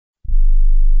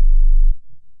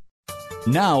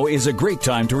Now is a great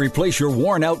time to replace your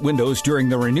worn-out windows during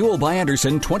the Renewal by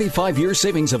Andersen 25-year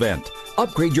savings event.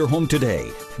 Upgrade your home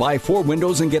today. Buy 4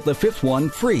 windows and get the 5th one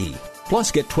free. Plus,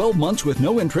 get 12 months with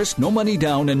no interest, no money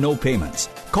down, and no payments.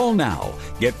 Call now.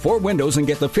 Get 4 windows and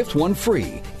get the 5th one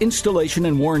free. Installation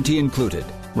and warranty included.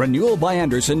 Renewal by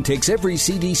Andersen takes every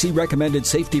CDC-recommended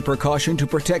safety precaution to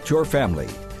protect your family.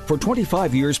 For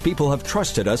 25 years, people have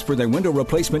trusted us for their window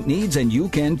replacement needs, and you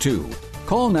can too.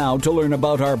 Call now to learn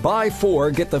about our buy 4,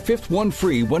 get the 5th one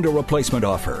free window replacement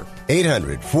offer.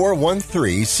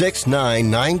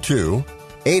 800-413-6992.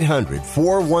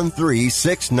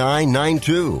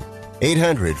 800-413-6992.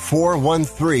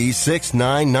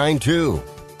 800-413-6992.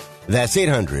 That's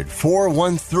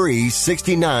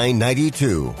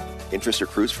 800-413-6992. Interest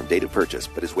accrues from date of purchase,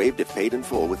 but is waived if paid in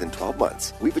full within 12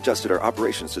 months. We've adjusted our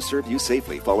operations to serve you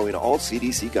safely following all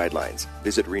CDC guidelines.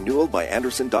 Visit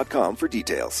renewalbyandersen.com for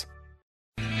details.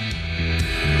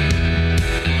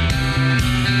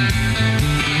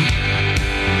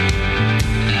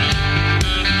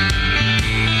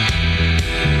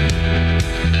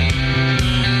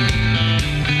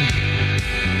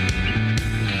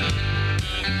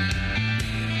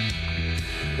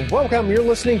 Welcome. You're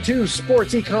listening to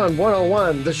Sports Econ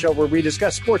 101, the show where we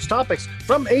discuss sports topics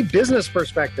from a business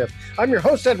perspective. I'm your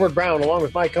host, Edward Brown, along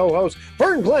with my co-host,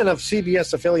 Vern Glenn of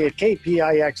CBS affiliate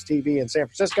KPIX-TV in San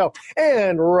Francisco,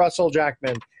 and Russell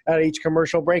Jackman. At each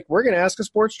commercial break, we're going to ask a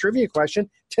sports trivia question.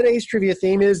 Today's trivia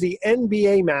theme is the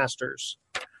NBA Masters.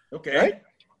 Okay. Right?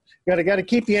 Got to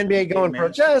keep the NBA going for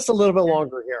just a little bit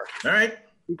longer here. All right.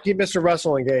 Keep Mr.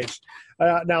 Russell engaged.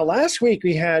 Now, last week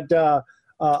we had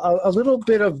a little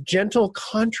bit of gentle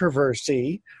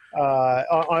controversy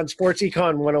on Sports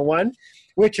Econ 101,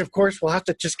 which, of course, we'll have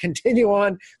to just continue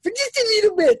on for just a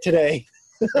little bit today.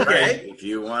 Okay. If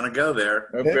you want to go there.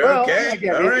 Okay. Well, Okay.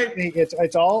 again, All right.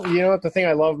 It's all, the thing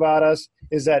I love about us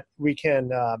is that we can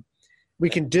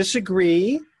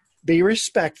disagree, be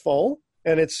respectful,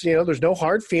 and it's, there's no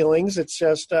hard feelings. It's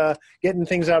just getting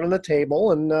things out on the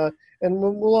table, and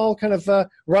we'll all kind of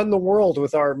run the world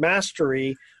with our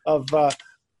mastery of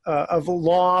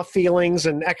law, feelings,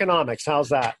 and economics. How's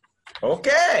that?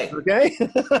 Okay. Okay.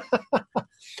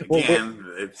 Again,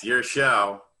 it's your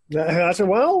show. I said,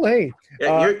 well, hey.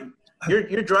 Yeah,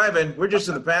 you're driving. We're just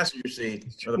in the passenger seat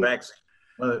or the back seat.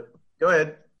 Go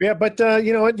ahead. Yeah, but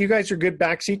you know what? You guys are good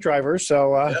backseat drivers,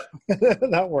 so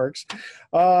that works.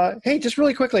 Hey, just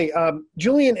really quickly,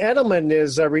 Julian Edelman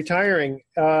is retiring.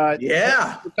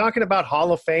 Yeah. We're talking about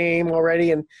Hall of Fame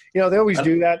already, and, they always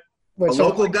do that.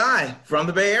 Local guy from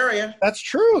the Bay Area. That's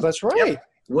true. That's right. Yep.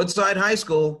 Woodside High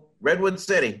School, Redwood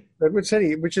City. Redwood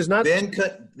City, which is not. Then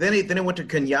he went to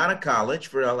Kenyatta College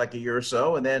for like a year or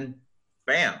so, and then,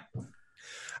 bam.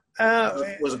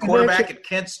 Was a quarterback at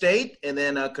Kent State, and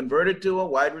then converted to a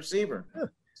wide receiver. Yeah.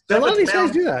 A lot of these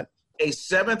guys do that. A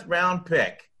 7th-round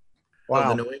pick of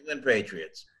the New England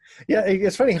Patriots. Yeah,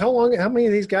 it's funny how many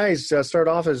of these guys start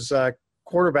off as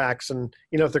quarterbacks, and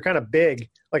if they're kind of big,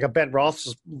 like a Ben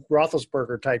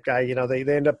Roethlisberger type guy,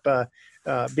 they end up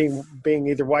being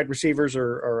either wide receivers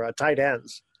or tight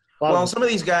ends. Well, some of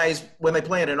these guys, when they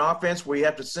play in an offense where you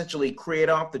have to essentially create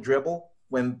off the dribble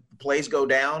when plays go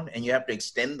down and you have to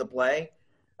extend the play,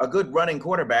 a good running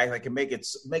quarterback that can make it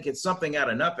something out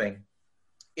of nothing,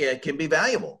 it can be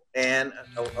valuable. And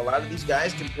a lot of these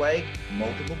guys can play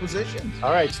multiple positions.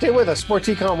 All right, stay with us. Sports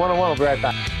Econ 101. We'll be right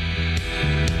back.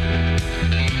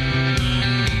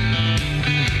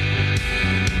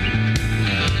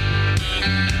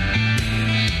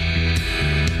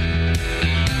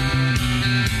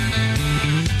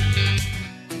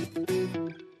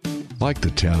 Like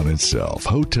the town itself,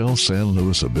 Hotel San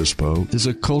Luis Obispo is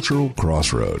a cultural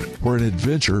crossroad where an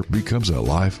adventure becomes a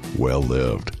life well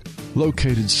lived.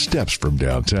 Located steps from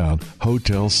downtown,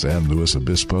 Hotel San Luis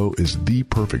Obispo is the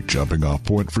perfect jumping-off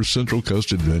point for Central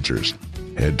Coast adventures.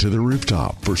 Head to the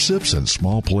rooftop for sips and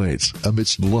small plates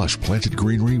amidst lush planted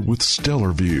greenery with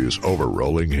stellar views over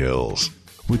rolling hills.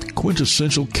 With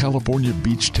quintessential California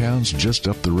beach towns just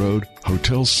up the road,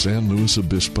 Hotel San Luis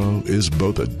Obispo is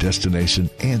both a destination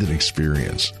and an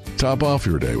experience. Top off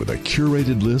your day with a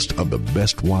curated list of the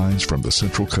best wines from the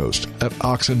Central Coast at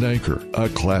Ox and Anchor, a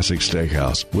classic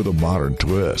steakhouse with a modern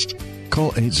twist.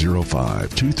 Call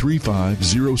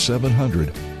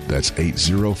 805-235-0700. That's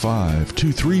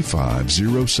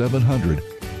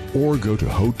 805-235-0700. Or go to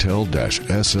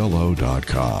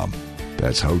hotel-slo.com.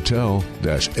 That's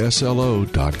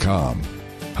hotel-slo.com.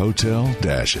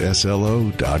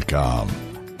 Hotel-slo.com.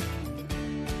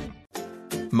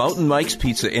 Mountain Mike's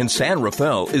Pizza in San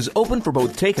Rafael is open for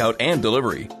both takeout and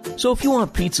delivery. So if you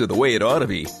want pizza the way it ought to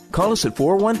be, Call us at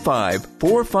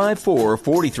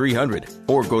 415-454-4300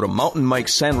 or go to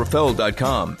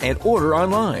mountainmikesanrafael.com and order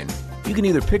online. You can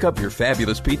either pick up your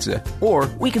fabulous pizza or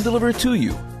we can deliver it to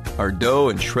you. Our dough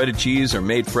and shredded cheese are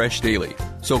made fresh daily.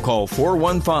 So call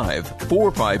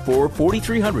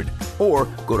 415-454-4300 or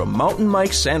go to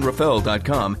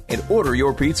mountainmikesanrafael.com and order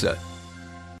your pizza.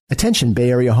 Attention Bay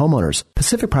Area homeowners.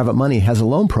 Pacific Private Money has a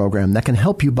loan program that can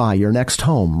help you buy your next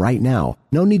home right now.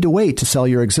 No need to wait to sell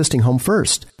your existing home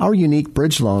first. Our unique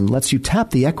bridge loan lets you tap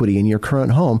the equity in your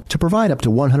current home to provide up to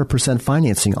 100%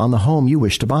 financing on the home you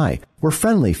wish to buy. We're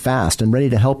friendly, fast, and ready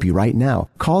to help you right now.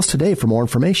 Call us today for more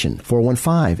information,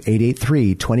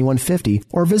 415-883-2150,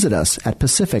 or visit us at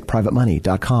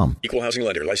pacificprivatemoney.com. Equal housing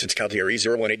lender, licensed CalDRE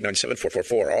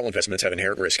 018974444. All investments have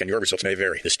inherent risk and your results may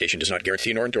vary. This station does not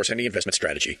guarantee nor endorse any investment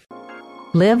strategy.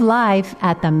 Live life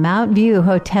at the Mount View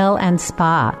Hotel and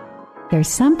Spa. There's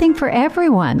something for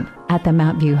everyone at the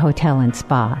Mount View Hotel and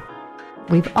Spa.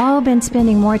 We've all been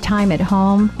spending more time at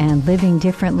home and living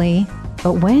differently,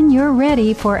 but when you're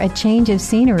ready for a change of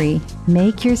scenery,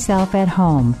 make yourself at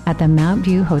home at the Mount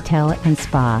View Hotel and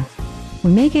Spa.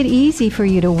 We make it easy for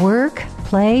you to work,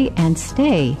 play, and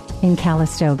stay in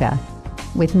Calistoga.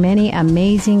 With many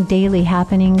amazing daily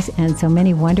happenings and so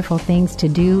many wonderful things to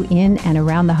do in and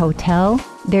around the hotel,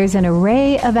 there's an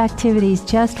array of activities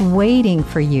just waiting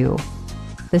for you.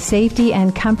 The safety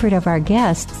and comfort of our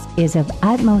guests is of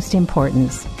utmost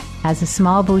importance. As a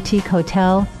small boutique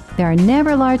hotel, there are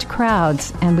never large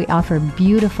crowds, and we offer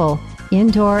beautiful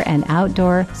indoor and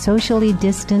outdoor socially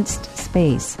distanced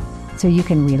space so you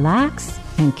can relax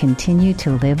and continue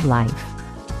to live life.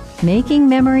 Making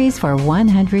memories for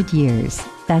 100 years.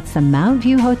 That's the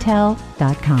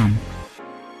MountViewHotel.com.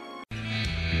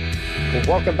 Well,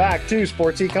 welcome back to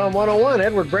Sports Econ 101.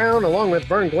 Edward Brown, along with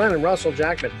Vern Glenn and Russell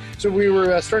Jackman. So we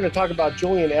were starting to talk about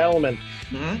Julian Edelman.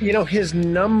 Mm-hmm. You know, his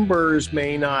numbers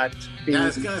may not be... Yeah, I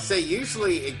was going to say,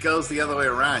 usually it goes the other way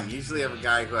around. Usually you have a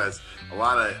guy who has a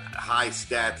lot of high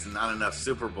stats and not enough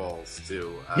Super Bowls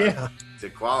to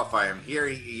qualify him. Here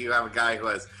you have a guy who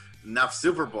has enough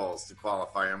Super Bowls to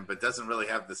qualify him, but doesn't really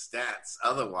have the stats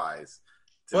otherwise.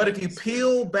 But if you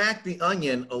peel back the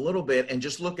onion a little bit and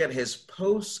just look at his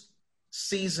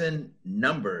postseason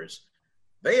numbers,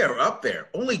 they are up there.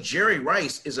 Only Jerry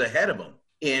Rice is ahead of him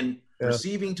in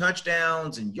receiving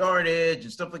touchdowns and yardage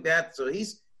and stuff like that. So you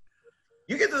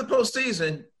get to the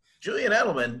postseason, Julian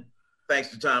Edelman, thanks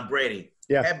to Tom Brady,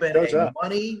 have been a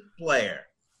money player.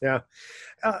 Yeah.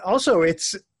 Also,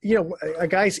 it's, a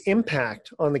guy's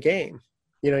impact on the game.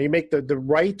 You make the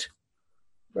right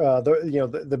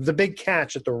the big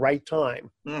catch at the right time,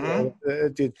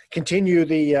 to continue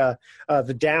the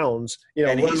downs,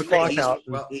 and run the clock out.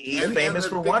 Well, he's famous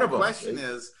for one of them. The question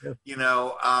is,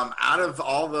 out of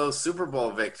all those Super Bowl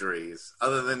victories,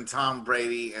 other than Tom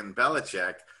Brady and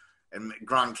Belichick and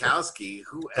Gronkowski,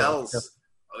 who else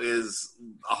is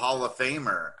a Hall of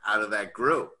Famer out of that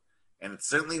group? And it's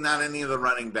certainly not any of the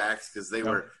running backs because they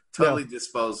were totally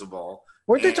disposable.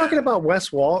 Weren't they talking about Wes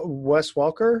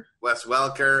Welker? Wes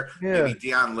Welker, maybe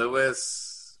Deion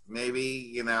Lewis,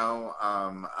 maybe,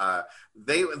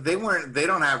 they weren't, they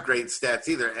don't have great stats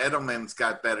either. Edelman's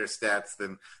got better stats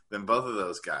than both of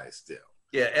those guys do.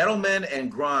 Yeah, Edelman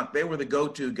and Gronk, they were the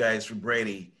go-to guys for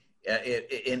Brady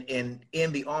in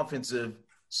the offensive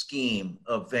scheme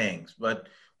of things. But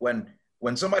when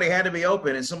somebody had to be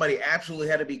open and somebody absolutely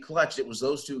had to be clutched, it was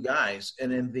those two guys.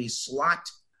 And in the slot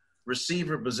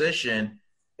receiver position,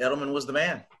 Edelman was the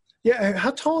man. Yeah,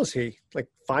 how tall is he? Like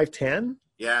 5'10"?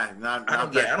 Yeah, I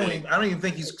don't even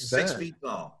think he's 6 feet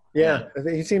tall. Yeah,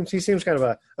 he seems kind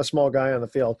of a small guy on the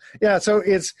field. Yeah, so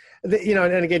it's and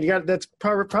again, that's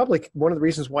probably one of the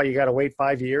reasons why you got to wait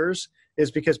 5 years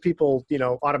is because people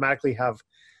automatically have.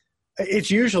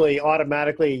 It's usually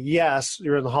automatically, yes,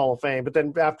 you're in the Hall of Fame, but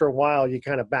then after a while you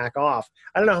kind of back off.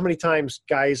 I don't know how many times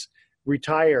guys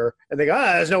retire and they go,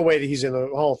 there's no way that he's in the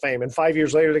Hall of Fame. And 5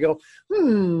 years later they go,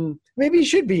 maybe he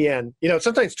should be in.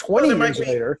 Sometimes 20 years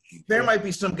later. There might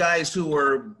be some guys who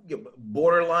are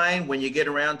borderline when you get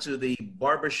around to the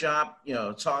barbershop,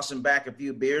 tossing back a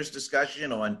few beers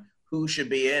discussion on who should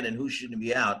be in and who shouldn't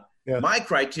be out. Yeah. My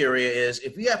criteria is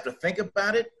if you have to think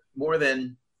about it more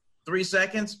than 3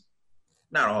 seconds,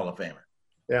 not a Hall of Famer.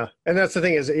 Yeah, and that's the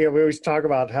thing is, we always talk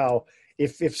about how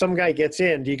if some guy gets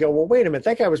in, do you go, well, wait a minute,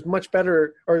 that guy was much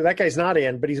better, or that guy's not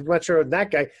in, but he's much better than that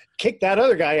guy. Kick that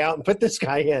other guy out and put this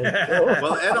guy in.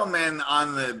 Well, Edelman,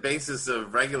 on the basis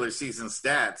of regular season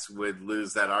stats, would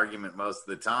lose that argument most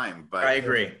of the time. But I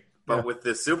agree. But with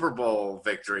the Super Bowl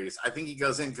victories, I think he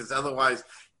goes in because otherwise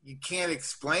you can't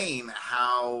explain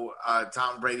how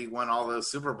Tom Brady won all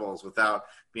those Super Bowls without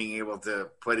being able to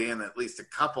put in at least a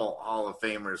couple Hall of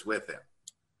Famers with him.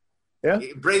 Yeah.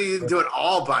 Brady didn't do it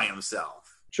all by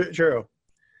himself. True.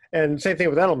 And same thing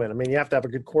with Edelman. I mean, you have to have a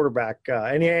good quarterback,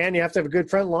 and you have to have a good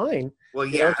front line. Well,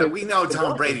 yeah, we know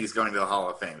Tom Brady's going to the Hall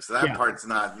of Fame, so that part's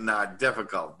not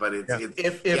difficult. But it's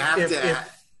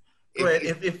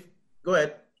go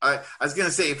ahead. I was going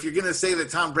to say, if you're going to say that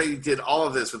Tom Brady did all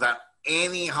of this without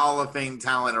any Hall of Fame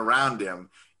talent around him,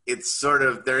 it's sort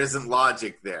of, there isn't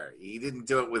logic there. He didn't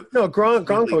do it with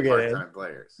Gronk will get in.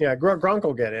 Players. Yeah, Gronk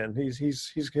will get in.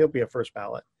 He'll be a first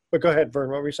ballot. But go ahead,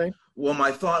 Vern. What were you saying? Well,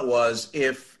 my thought was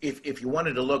if you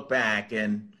wanted to look back,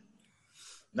 and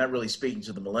not really speaking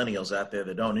to the millennials out there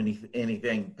that don't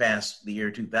anything past the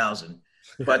year 2000,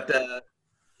 but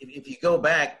if you go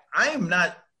back, I am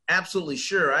not absolutely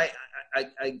sure. I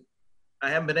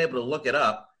haven't been able to look it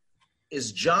up.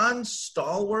 Is John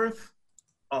Stallworth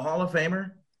a Hall of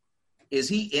Famer? Is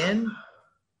he in?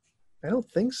 I don't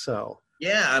think so.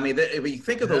 Yeah, I mean, if you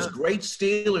think of those great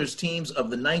Steelers teams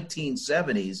of the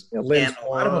 1970s, and a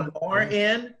lot of them are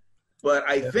in, but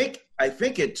I think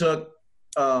it took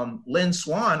Lynn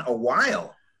Swann a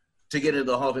while to get into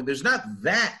the Hall of Fame. There's not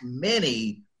that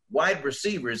many wide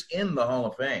receivers in the Hall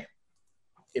of Fame,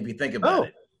 if you think about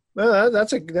it. Well,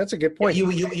 that's a good point.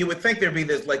 You would think there'd be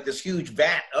this huge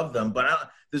vat of them,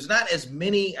 but there's not as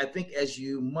many, I think, as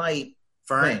you might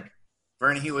think.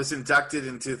 Vern, he was inducted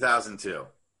in 2002.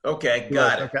 Okay,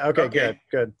 got it. Okay,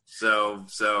 good. So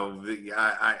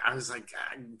I was like,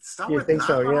 you think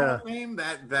so? Yeah. Name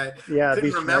that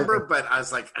didn't remember, but I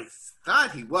was like, I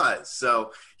thought he was.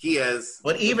 So he is.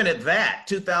 But even at that,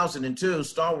 2002,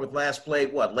 Stallworth last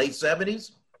played late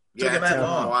 70s? Took him that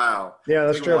long. Wow. Yeah,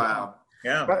 that's true. Wow.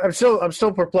 Yeah. But I'm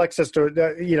still perplexed as to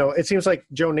it seems like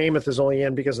Joe Namath is only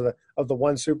in because of the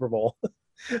one Super Bowl.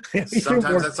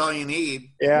 Sometimes that's all you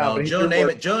need. Yeah, no, Joe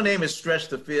Namath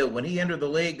stretched the field. When he entered the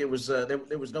league, there was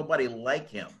nobody like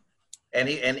him, and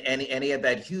he had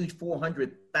that huge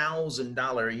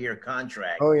 $400,000 a year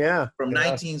contract. Oh yeah, from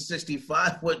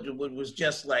 1965, what was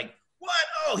just like what?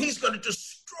 Oh, he's going to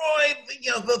destroy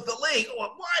the league.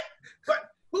 What?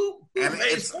 But who and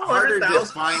pays it's harder to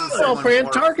find someone more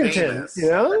famous.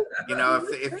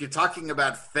 If you're talking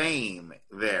about fame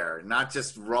there, not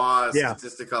just raw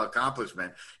statistical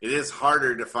accomplishment, it is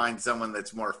harder to find someone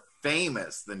that's more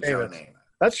famous than Joe Namath.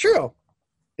 That's true.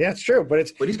 Yeah, it's true. But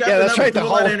he's got that's right. The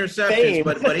Hall of interceptions,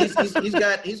 but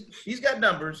he's got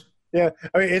numbers. Yeah,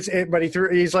 I mean but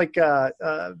he's like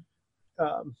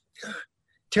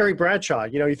Terry Bradshaw.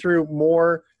 He threw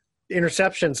more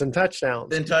interceptions and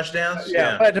touchdowns.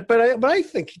 Yeah. But I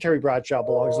think Terry Bradshaw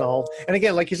belongs in the Hall. And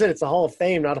again, like you said, it's the Hall of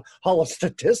Fame, not a Hall of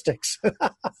Statistics.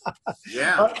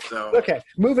 Okay,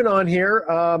 moving on here.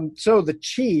 So the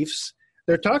Chiefs,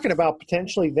 they're talking about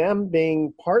potentially them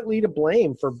being partly to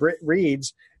blame for Britt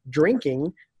Reed's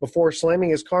drinking before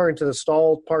slamming his car into the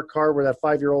stalled parked car where that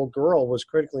 5-year-old girl was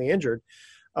critically injured,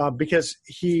 because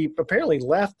he apparently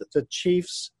left the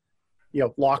Chiefs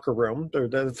locker room, or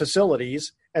the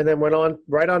facilities, and then went on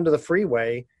right onto the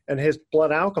freeway, and his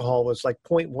blood alcohol was like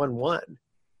 0.11.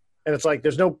 And it's like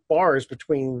there's no bars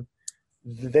between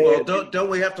Well, don't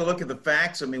we have to look at the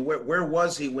facts? I mean, where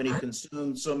was he when he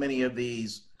consumed so many of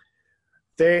these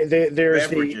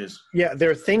beverages?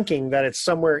 They're thinking that it's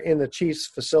somewhere in the Chiefs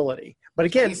facility. But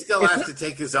again, he still has to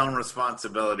take his own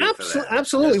responsibility for that.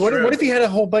 Absolutely. What if he had a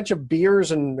whole bunch of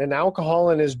beers and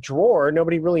alcohol in his drawer?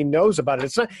 Nobody really knows about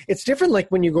it. It's different like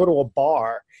when you go to a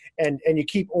bar and you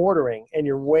keep ordering and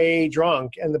you're way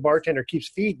drunk and the bartender keeps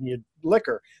feeding you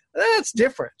liquor. That's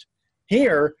different.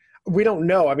 Here, we don't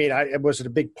know. I mean, was it a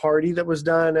big party that was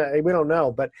done? We don't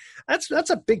know. But that's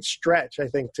a big stretch, I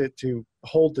think, to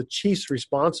hold the Chiefs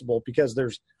responsible because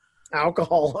there's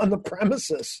alcohol on the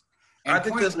premises. And I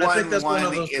think that's one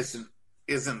of those.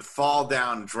 Isn't fall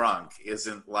down drunk?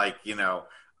 Isn't like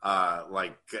I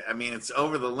mean, it's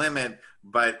over the limit,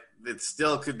 but it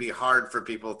still could be hard for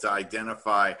people to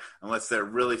identify unless they're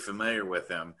really familiar with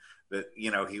him. That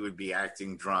he would be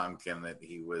acting drunk and that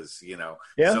he was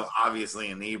so obviously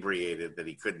inebriated that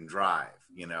he couldn't drive.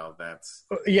 That's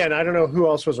and I don't know who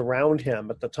else was around him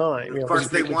at the time. Of course,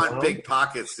 they want big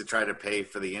pockets to try to pay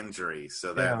for the injury,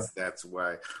 so that's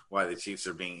why the Chiefs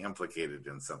are being implicated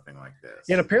in something like this.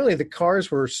 And apparently, the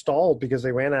cars were stalled because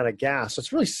they ran out of gas.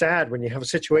 It's really sad when you have a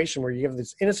situation where you have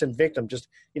this innocent victim just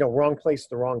wrong place at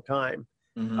the wrong time.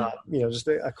 Mm-hmm. Just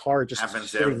a car just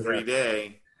happens every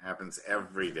day. Happens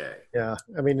every day. Yeah,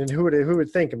 I mean, and who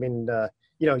would think? I mean,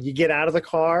 you get out of the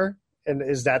car, and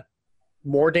is that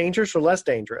more dangerous or less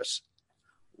dangerous?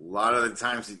 A lot of the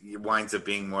times it winds up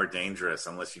being more dangerous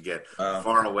unless you get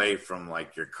far away from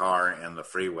like your car and the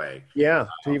freeway. Yeah,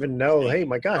 to even know, hey,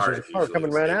 my gosh, there's a car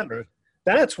coming right at me.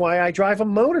 That's why I drive a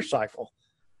motorcycle.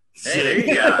 Hey, there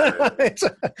you go.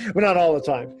 But not all the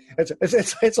time.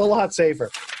 It's a lot safer.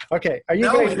 Okay, are you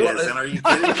guys? It isn't. Are you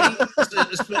kidding me?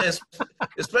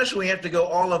 Especially when you have to go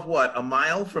all of a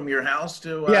mile from your house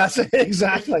to. Yes,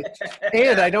 exactly.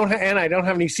 and I don't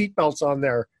have any seatbelts on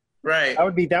there. Right.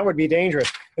 That would be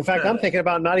dangerous. In fact, I'm thinking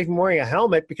about not even wearing a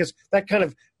helmet because that kind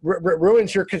of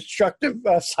ruins your constructive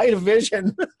sight of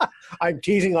vision. I'm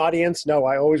teasing, audience. No,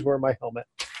 I always wear my helmet.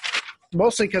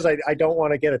 Mostly because I don't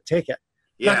want to get a ticket.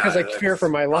 Yeah, not because I fear for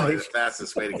my life. The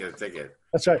fastest way to get a ticket.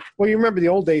 That's right. Well, you remember the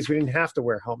old days we didn't have to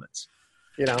wear helmets.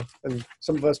 And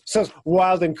some of us, so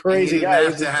wild and crazy you guys.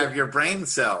 have to have your brain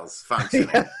cells functioning.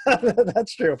 Yeah,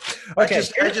 that's true. Okay.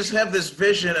 I just have this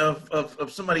vision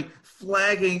of somebody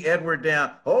flagging Edward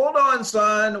down. Hold on,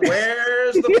 son.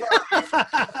 Where's the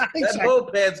That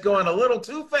moped's going a little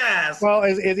too fast. Well,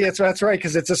 that's right,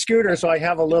 because it's a scooter, so I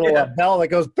have a little bell that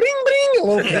goes bling, bling, a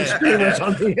little scream or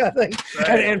something, I think.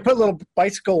 Right. And put little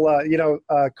bicycle,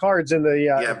 cards in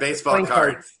the baseball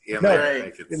cards. Yeah,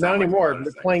 no, not anymore.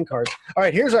 The playing cards. All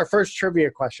right, here's our first trivia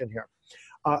question here.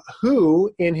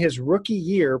 Who, in his rookie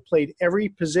year, played every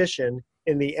position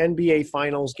in the NBA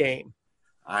Finals game?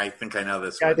 I think I know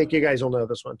this one. I think you guys will know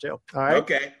this one, too. All right?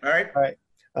 Okay, all right. All right.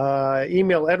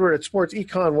 Email Edward at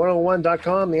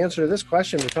sportsecon101.com. The answer to this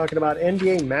question, we're talking about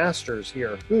NBA Masters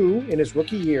here. Who, in his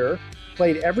rookie year,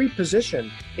 played every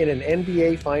position in an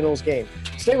NBA Finals game?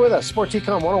 Stay with us. Sports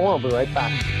Econ 101. We'll be right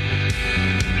back.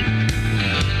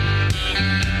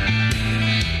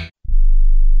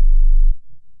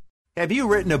 Have you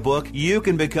written a book? You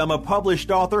can become a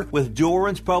published author with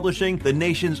Dorrance Publishing, the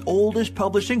nation's oldest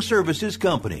publishing services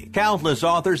company. Countless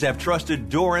authors have trusted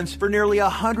Dorrance for nearly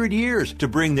 100 years to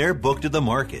bring their book to the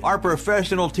market. Our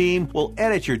professional team will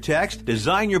edit your text,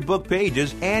 design your book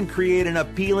pages, and create an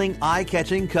appealing,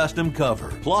 eye-catching custom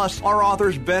cover. Plus, our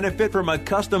authors benefit from a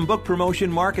custom book promotion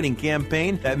marketing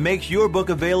campaign that makes your book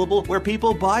available where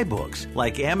people buy books,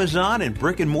 like Amazon and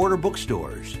brick-and-mortar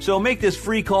bookstores. So make this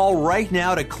free call right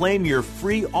now to claim your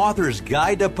free author's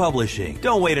guide to publishing.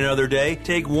 Don't wait another day.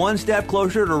 Take one step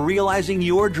closer to realizing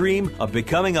your dream of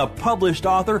becoming a published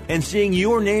author and seeing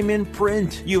your name in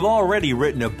print. You've already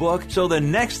written a book, so the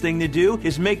next thing to do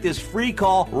is make this free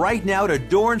call right now to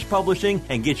Dorrance Publishing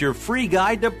and get your free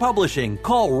guide to publishing.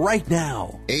 Call right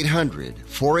now.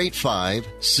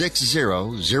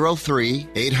 800-485-6003.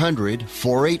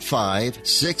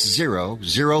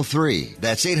 800-485-6003.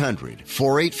 That's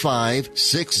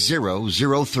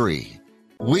 800-485-6003.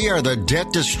 We are the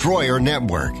Debt Destroyer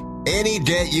Network. Any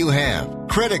debt you have,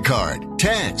 credit card,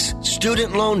 tax,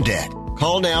 student loan debt,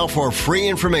 call now for free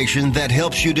information that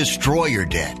helps you destroy your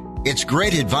debt. It's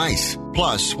great advice.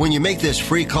 Plus, when you make this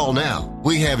free call now,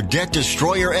 we have Debt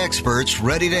Destroyer experts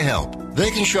ready to help. They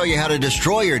can show you how to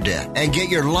destroy your debt and get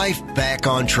your life back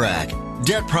on track.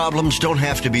 Debt problems don't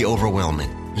have to be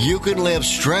overwhelming. You can live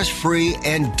stress-free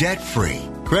and debt-free.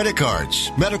 Credit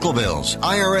cards, medical bills,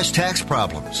 IRS tax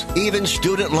problems, even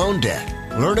student loan debt.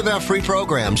 Learn about free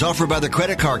programs offered by the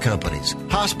credit card companies,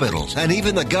 hospitals, and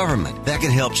even the government that can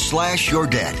help slash your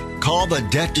debt. Call the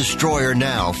Debt Destroyer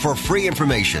now for free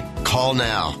information. Call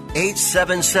now.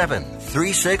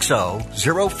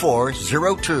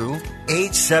 877-360-0402.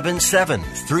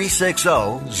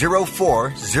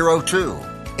 877-360-0402.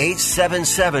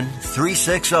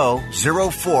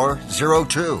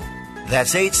 877-360-0402.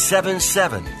 That's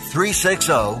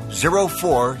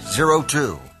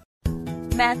 877-360-0402.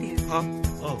 Matthew. Huh?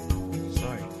 Oh,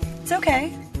 sorry. It's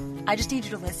okay. I just need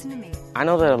you to listen to me. I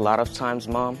know that a lot of times,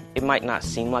 Mom, it might not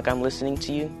seem like I'm listening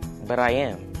to you, but I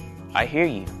am. I hear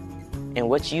you. And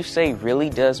what you say really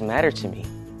does matter to me.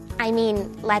 I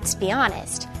mean, let's be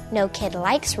honest. No kid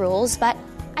likes rules, but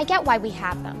I get why we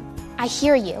have them. I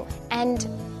hear you, and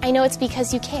I know it's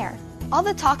because you care. All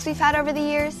the talks we've had over the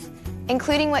years,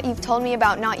 including what you've told me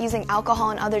about not using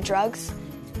alcohol and other drugs,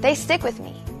 they stick with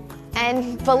me.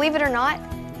 And believe it or not,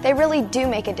 they really do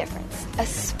make a difference,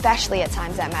 especially at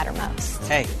times that matter most.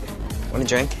 Hey, want a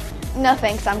drink? No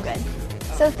thanks, I'm good.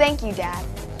 So thank you, Dad,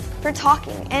 for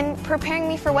talking and preparing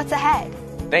me for what's ahead.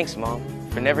 Thanks, Mom,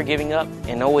 for never giving up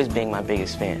and always being my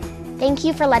biggest fan. Thank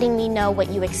you for letting me know what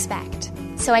you expect,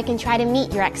 so I can try to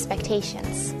meet your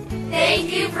expectations.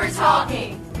 Thank you for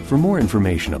talking. For more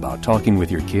information about talking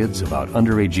with your kids about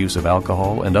underage use of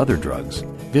alcohol and other drugs,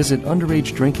 visit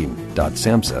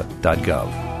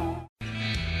underagedrinking.samhsa.gov.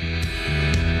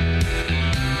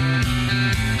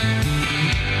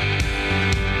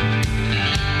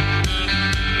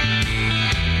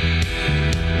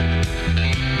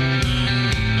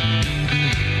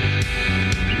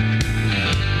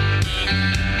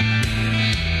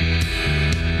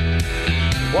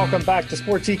 Welcome back to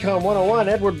Sports Econ 101.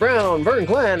 Edward Brown, Vern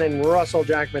Glenn, and Russell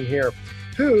Jackman here,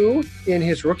 who, in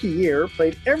his rookie year,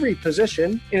 played every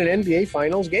position in an NBA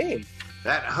Finals game.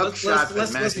 That hook shot.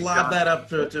 Let's lob that up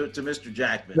to Mr.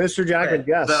 Jackman. Mr. Jackman,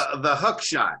 yes. The hook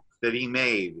shot that he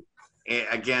made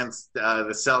against the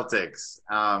Celtics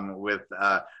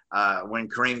when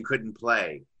Kareem couldn't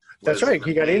play. That's right.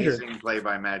 He got injured. Play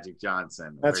by Magic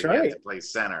Johnson. That's where right. He had to play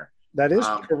center. That is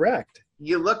correct.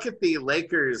 You look at the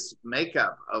Lakers'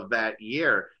 makeup of that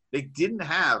year, they didn't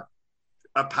have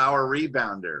a power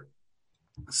rebounder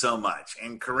so much.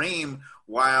 And Kareem,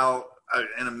 while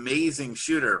an amazing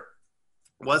shooter,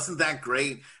 wasn't that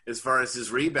great as far as his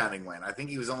rebounding went. I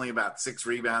think he was only about 6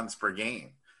 rebounds per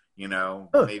game,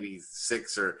 maybe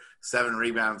 6 or 7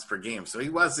 rebounds per game. So he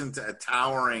wasn't a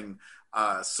towering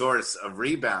source of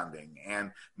rebounding.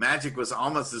 And Magic was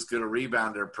almost as good a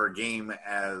rebounder per game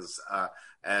as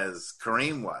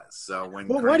Kareem was. So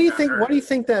why do you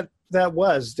think that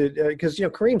was? Because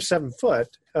Kareem's 7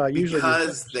 foot.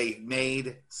 Because they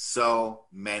made so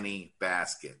many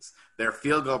baskets. Their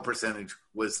field goal percentage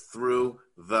was through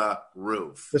the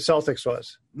roof. The Celtics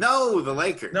was. No, the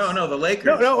Lakers. No, the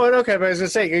Lakers. No, okay, but I was going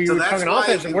to say, you were talking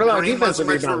offense. What about defensive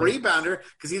rebounding? Rebounder,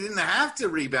 because he didn't have to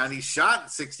rebound. He shot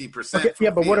 60%. Okay, yeah,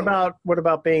 but what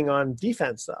about being on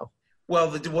defense, though? Well,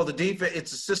 the defense,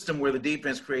 it's a system where the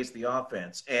defense creates the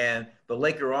offense, and the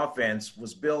Laker offense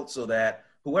was built so that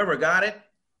whoever got it,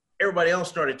 everybody else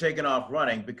started taking off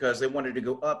running because they wanted to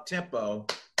go up tempo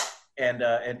and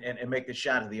make the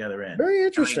shot at the other end. Very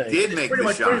interesting. He did make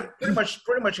the shot.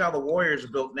 Pretty much how the Warriors are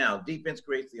built now. Defense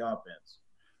creates the offense.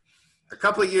 A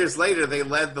couple of years later, they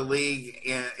led the league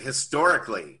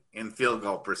historically in field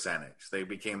goal percentage. They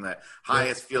became the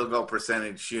highest field goal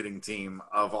percentage shooting team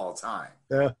of all time.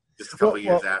 Yeah. Just a couple of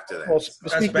years after that.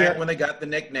 That's back when they got the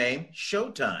nickname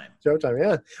Showtime. Showtime,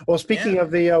 yeah. Well, speaking of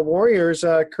the Warriors,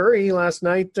 Curry last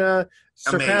night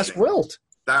surpassed Wilt.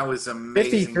 That was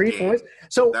amazing. 53 points.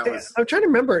 So I'm trying to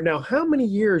remember now, how many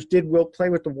years did Wilt play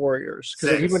with the Warriors?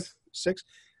 Because he went 6.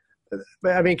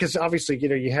 I mean, because obviously,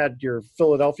 you had your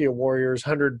Philadelphia Warriors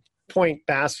 100-point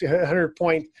basket,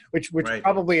 100-point, which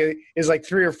probably is like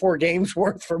 3 or 4 games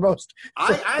worth for most.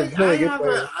 In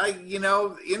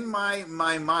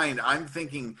my mind, I'm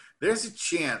thinking there's a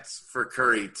chance for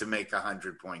Curry to make a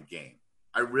 100-point game.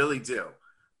 I really do.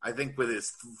 I think with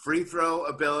his free throw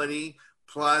ability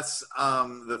plus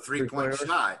the 3-point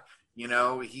shot,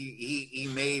 he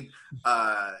made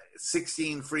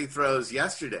 16 free throws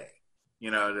yesterday.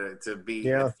 To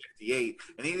be at 58,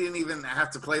 and he didn't even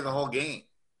have to play the whole game.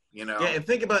 Yeah, and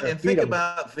think about the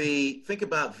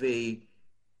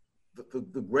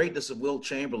greatness of Wilt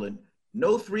Chamberlain.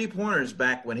 No 3-pointers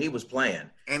back when he was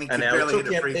playing, and he could barely hit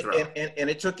a free throw. And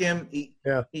it took him. He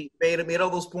made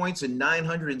all those points in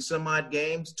 900 and some odd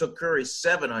games. Took Curry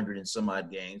 700 and some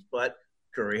odd games, but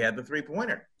Curry had the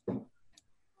 3-pointer.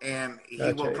 And he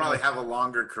will probably have a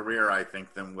longer career, I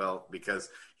think, than Wilt because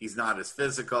he's not as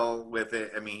physical with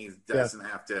it. I mean, he doesn't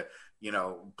have to,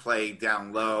 play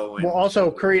down low. And, also,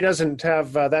 Curry doesn't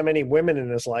have that many women in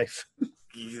his life.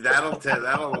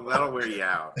 That'll wear you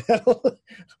out.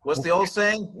 What's the old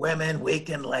saying? Women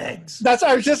weaken legs.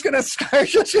 I was just gonna say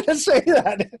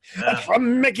that. That's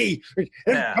from Mickey.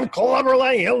 From Clever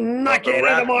Lane. He'll knock you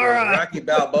in tomorrow. Rocky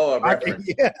Balboa.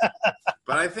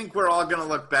 But I think we're all going to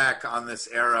look back on this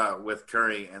era with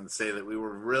Curry and say that we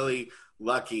were really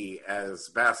lucky as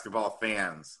basketball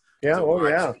fans. Yeah,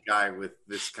 a guy with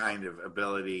this kind of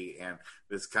ability and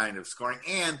this kind of scoring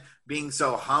and being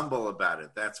so humble about it.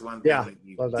 That's one thing that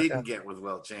you didn't get with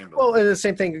Wilt Chamberlain. Well, and the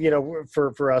same thing,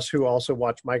 for us who also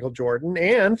watched Michael Jordan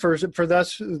and for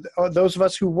those of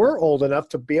us who were old enough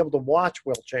to be able to watch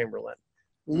Wilt Chamberlain.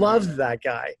 Loved that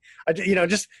guy.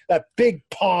 Just that big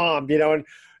palm, and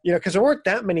because there weren't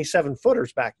that many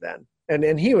 7-footers back then.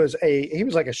 And he was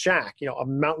like a Shaq, a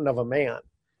mountain of a man.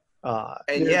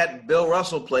 And yet Bill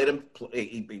Russell played him.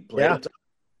 He played him.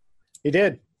 He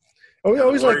did. We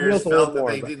always like Wilt a little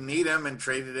more. They didn't need him and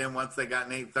traded him once they got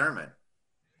Nate Thurman.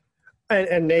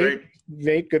 And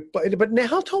Nate good. But now,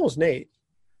 how tall is Nate?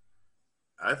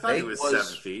 I thought he was 7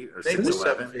 feet or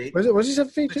 6'11". Was he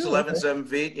 7 feet too? 6'11", 7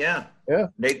 feet. Yeah.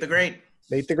 Nate the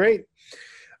Great.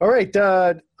 All right.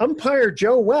 Umpire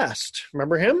Joe West.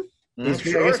 Remember him? I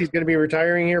guess he's going to be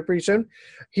retiring here pretty soon.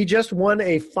 He just won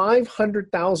a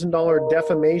 $500,000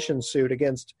 defamation suit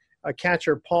against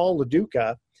catcher Paul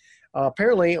LaDuca.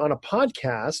 Apparently, on a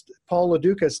podcast, Paul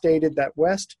LaDuca stated that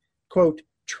West, quote,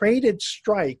 traded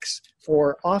strikes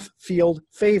for off-field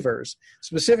favors.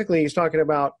 Specifically, he's talking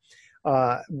about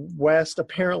West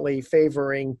apparently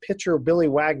favoring pitcher Billy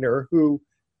Wagner, who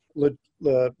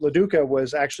LaDuca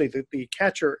was actually the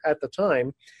catcher at the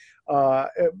time,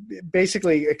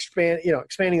 basically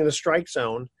expanding the strike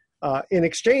zone in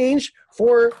exchange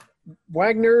for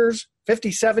Wagner's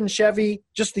 57 Chevy,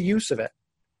 just the use of it.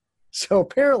 So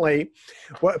apparently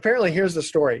here's the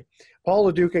story.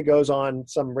 Paul LaDuca goes on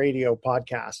some radio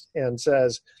podcast and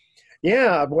says,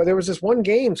 yeah, well, there was this one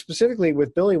game specifically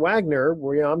with Billy Wagner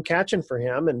where I'm catching for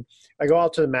him, and I go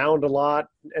out to the mound a lot,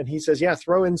 and he says, yeah,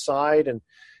 throw inside, and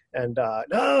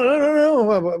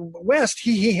no, West,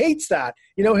 he hates that.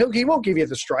 He won't give you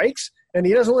the strikes, and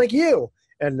he doesn't like you.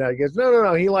 And he goes,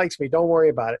 no, he likes me. Don't worry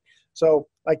about it. So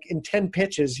like in 10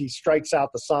 pitches, he strikes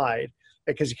out the side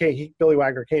because Billy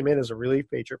Wagner came in as a relief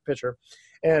pitcher.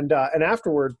 And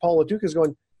afterward, Paul LaDuca is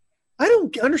going, I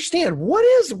don't understand. What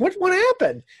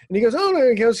happened? And he goes, oh, no.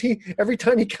 He goes, every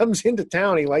time he comes into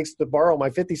town, he likes to borrow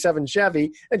my 57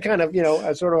 Chevy and kind of,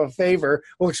 as sort of a favor,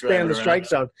 will expand the strike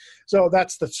zone. So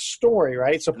that's the story,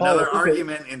 right? So another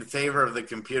argument in favor of the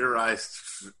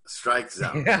computerized strike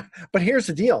zone. Yeah, but here's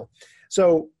the deal.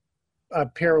 So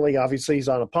apparently, obviously, he's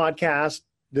on a podcast.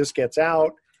 This gets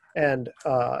out, and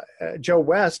Joe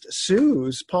West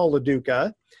sues Paul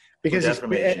LaDuca because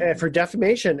for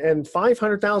defamation and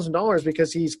 $500,000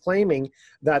 because he's claiming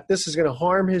that this is going to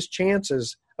harm his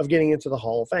chances of getting into the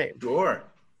Hall of Fame. Sure.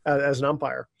 As an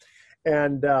umpire.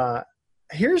 And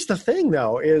here's the thing,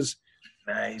 though, is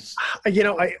nice. Paul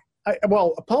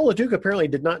LaDuca apparently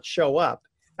did not show up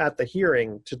at the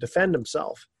hearing to defend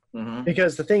himself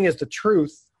because the thing is, the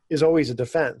truth is always a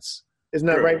defense. Isn't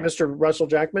that right, Mr. Russell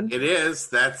Jackman? It is.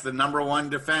 That's the number one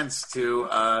defense to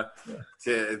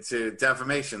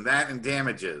defamation. That and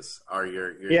damages are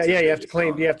your you have to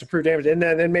claim, you have to prove damage, and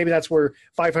then maybe that's where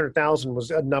 $500,000 was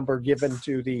a number given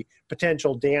to the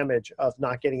potential damage of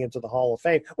not getting into the Hall of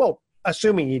Fame. Well,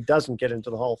 assuming he doesn't get into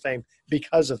the Hall of Fame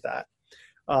because of that,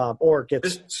 or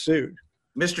gets sued.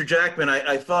 Mr. Jackman,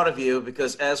 I thought of you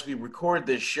because as we record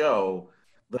this show,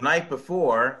 the night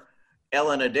before,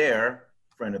 Ellen Adair,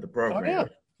 friend of the program,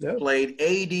 played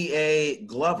ADA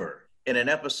Glover in an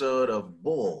episode of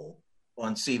Bull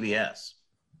on CBS.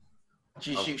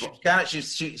 She's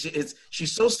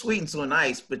so sweet and so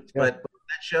nice, but that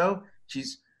show,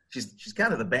 she's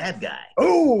kind of the bad guy.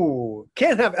 Oh,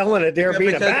 can't have Ellen Adair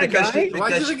being a bad guy.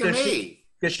 Why'd you think of me?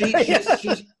 Because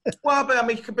she's well, but I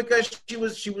mean, because she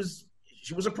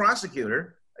was a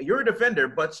prosecutor. You're a defender,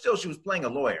 but still, she was playing a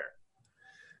lawyer.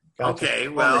 Okay,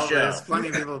 well, there's plenty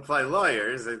of people who play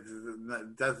lawyers. It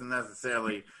doesn't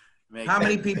necessarily make. How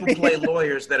many people play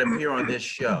lawyers that appear on this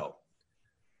show?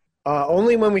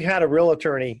 Only when we had a real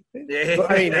attorney. I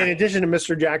mean, in addition to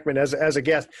Mr. Jackman as a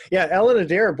guest. Yeah, Ellen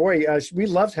Adair, boy, we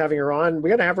loved having her on. We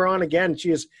got to have her on again.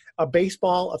 She is a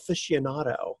baseball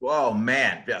aficionado. Oh,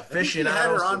 man. Aficionado. I had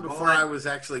her on before I was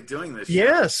actually doing this show.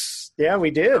 Yes. Yeah,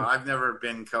 we did. No, I've never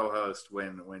been co-host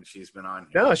when she's been on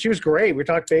here. No, she was great. We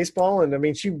talked baseball, and, I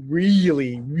mean, she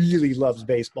really, really loves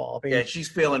baseball. I mean, yeah, she's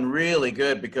feeling really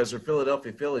good because her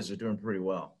Philadelphia Phillies are doing pretty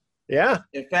well. Yeah.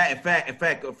 In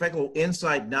fact,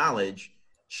 inside knowledge,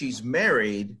 she's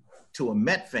married to a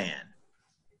Met fan.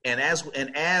 And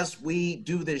as we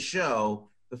do this show,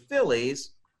 the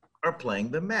Phillies are playing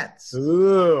the Mets.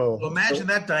 Ooh. So imagine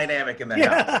that dynamic in the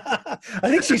house. I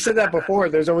think she said that before.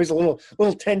 There's always a little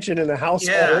tension in the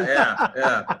household.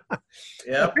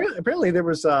 Yeah. Apparently there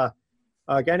was a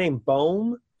guy named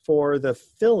Bohm for the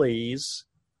Phillies,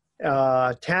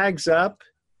 tags up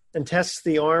and tests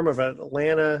the arm of an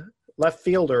Atlanta left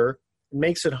fielder,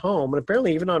 makes it home, and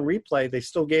apparently even on replay, they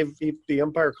still the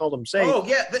umpire called him safe. Oh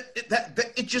yeah,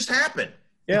 it just happened.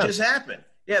 Yeah. It just happened.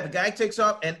 Yeah, the guy takes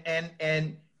off,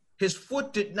 and his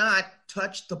foot did not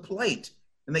touch the plate,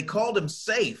 and they called him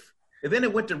safe. And then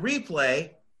it went to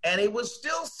replay, and it was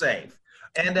still safe.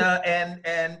 And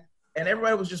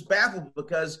everybody was just baffled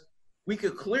because we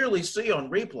could clearly see on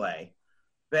replay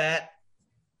that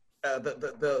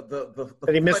that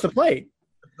he missed the plate.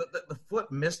 The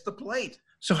foot missed the plate.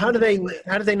 So how do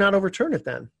they not overturn it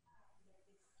then?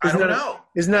 I don't know.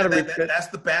 Isn't that that's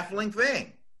the baffling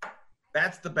thing?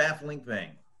 That's the baffling thing.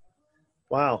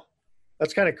 Wow,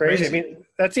 that's kind of crazy. I mean,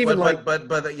 that's even but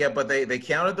they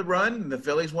counted the run and the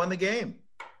Phillies won the game.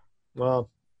 Well,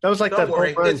 that was like don't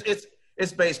that. Worry.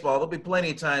 It's baseball. There'll be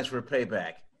plenty of times for a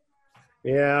payback.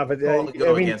 Yeah, but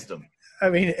against them.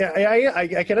 I mean,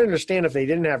 I can understand if they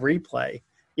didn't have replay.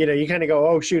 You kind of go,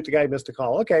 oh, shoot, the guy missed a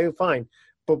call. Okay, fine.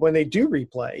 But when they do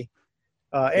replay,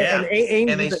 and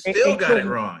they still got it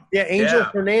wrong. Yeah, Angel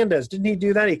Hernandez, didn't he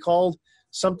do that? He called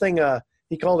something,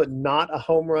 he called it not a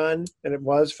home run, and it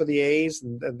was for the A's,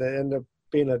 and they ended up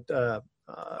being a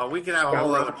we could have a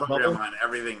whole other program on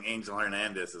everything Angel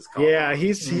Hernandez is called. Yeah, he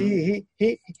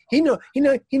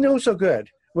knows so good.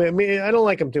 I mean, I don't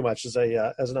like him too much as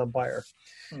an umpire.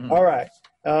 Mm-hmm. All right.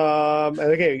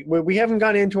 Okay, we haven't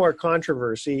got into our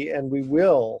controversy, and we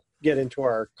will get into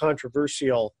our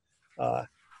controversial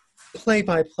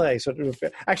play-by-play. So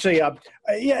actually,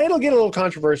 it'll get a little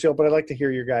controversial, but I'd like to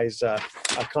hear your guys'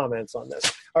 comments on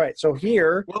this. All right, so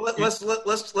here. Well, let's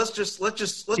just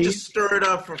stir it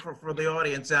up for the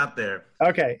audience out there.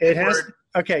 Okay,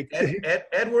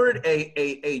 Edward,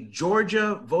 a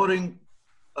Georgia voting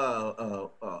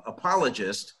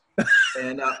apologist,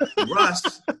 and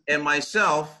Russ and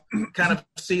myself kind of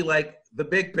see like the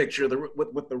big picture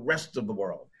with the rest of the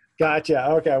world. Gotcha.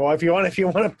 Okay. Well, if you want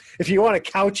to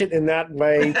couch it in that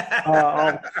way,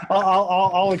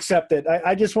 I'll accept it.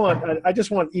 I just want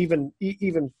even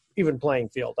playing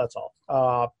field. That's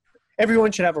all.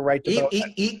 Everyone should have a right to vote.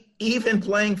 Even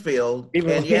playing field,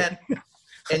 and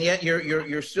yet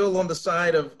you're still on the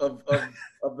side of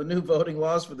the new voting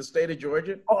laws for the state of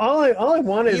Georgia. All I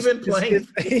want is even playing.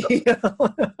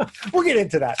 We'll get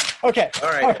into that. Okay.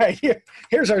 All right.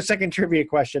 Here's our second trivia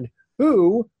question.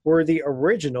 Who were the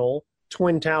original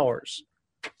Twin Towers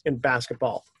in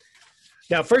basketball?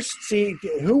 Now, first, see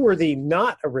who were the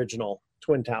not original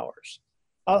Twin Towers.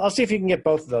 I'll see if you can get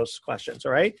both of those questions.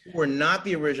 All right. Who were not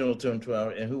the original Twin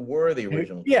Towers, and who were the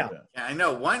original? Yeah. I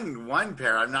know one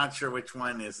pair. I'm not sure which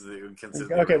one is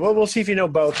considered. Okay. Well, we'll see if you know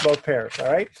both pairs.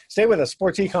 All right. Stay with us.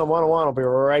 Sports Econ 101. I'll be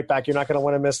right back. You're not going to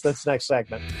want to miss this next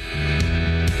segment.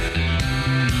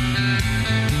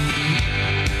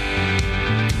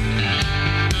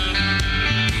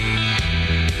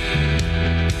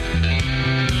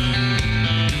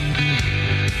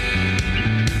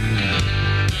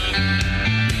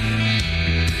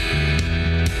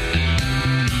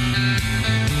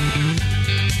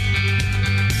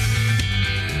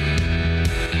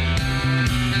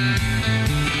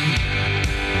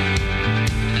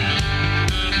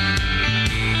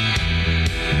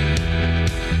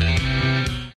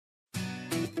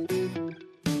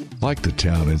 Like the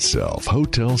town itself,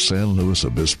 Hotel San Luis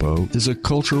Obispo is a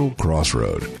cultural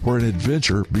crossroad where an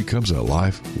adventure becomes a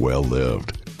life well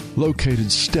lived.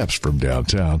 Located steps from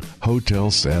downtown,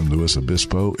 Hotel San Luis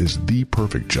Obispo is the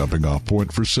perfect jumping-off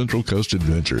point for Central Coast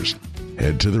adventures.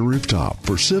 Head to the rooftop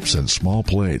for sips and small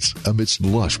plates amidst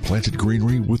lush planted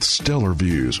greenery with stellar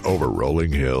views over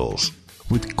rolling hills.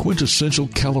 With quintessential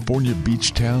California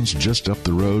beach towns just up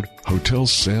the road, Hotel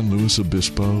San Luis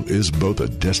Obispo is both a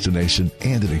destination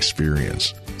and an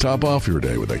experience. Top off your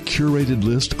day with a curated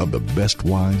list of the best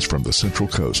wines from the Central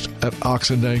Coast at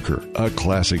Ox and Anchor, a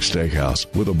classic steakhouse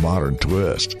with a modern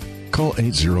twist. Call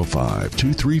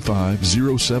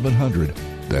 805-235-0700.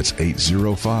 That's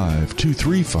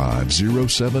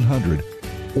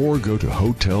 805-235-0700. Or go to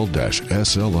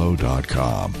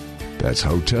hotel-slo.com. That's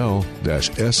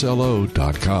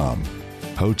hotel-slo.com.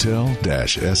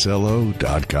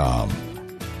 Hotel-slo.com.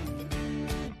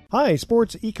 Hi,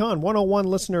 Sports Econ 101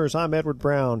 listeners. I'm Edward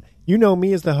Brown. You know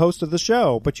me as the host of the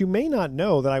show, but you may not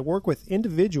know that I work with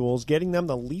individuals getting them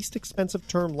the least expensive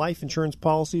term life insurance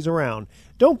policies around.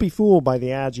 Don't be fooled by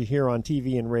the ads you hear on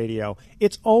TV and radio.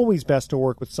 It's always best to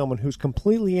work with someone who's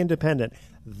completely independent.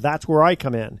 That's where I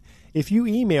come in. If you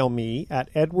email me at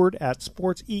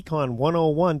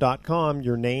edward@sportsecon101.com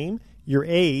your name, your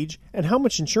age, and how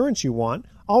much insurance you want,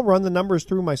 I'll run the numbers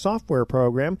through my software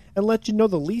program and let you know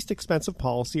the least expensive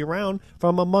policy around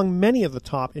from among many of the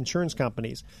top insurance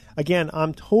companies. Again,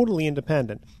 I'm totally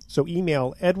independent, so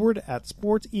email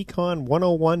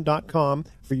edward@sportsecon101.com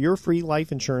for your free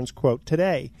life insurance quote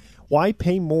today. Why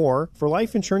pay more for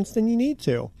life insurance than you need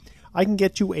to? I can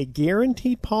get you a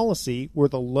guaranteed policy where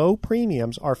the low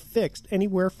premiums are fixed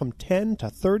anywhere from 10 to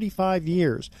 35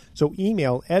 years. So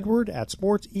email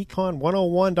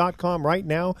edward@sportsecon101.com right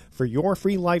now for your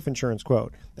free life insurance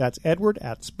quote. That's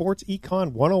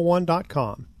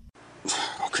edward@sportsecon101.com.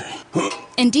 Okay.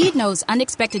 Indeed knows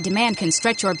unexpected demand can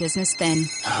stretch your business thin.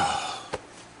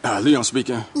 Leon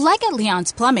speaking. Like at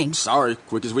Leon's Plumbing. Sorry,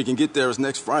 quickest we can get there is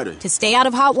next Friday. To stay out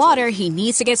of hot water, he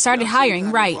needs to get started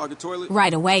hiring right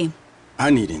away. I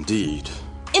need Indeed.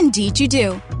 Indeed you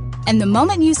do. And the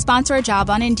moment you sponsor a job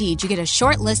on Indeed, you get a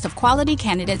short list of quality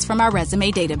candidates from our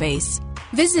resume database.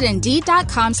 Visit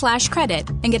Indeed.com/credit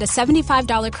and get a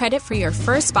 $75 credit for your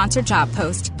first sponsored job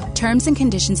post. Terms and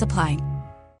conditions apply.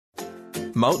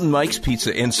 Mountain Mike's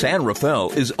Pizza in San Rafael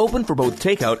is open for both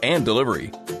takeout and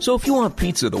delivery. So if you want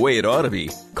pizza the way it ought to be,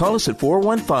 call us at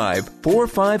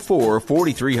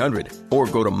 415-454-4300 or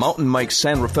go to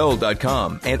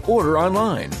mountainmikesanrafael.com and order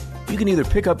online. You can either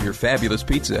pick up your fabulous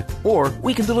pizza or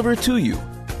we can deliver it to you.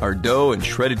 Our dough and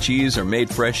shredded cheese are made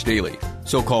fresh daily.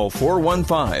 So call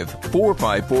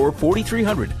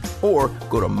 415-454-4300 or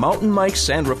go to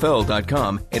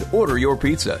mountainmikesanrafael.com and order your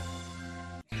pizza.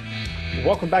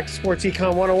 Welcome back to Sports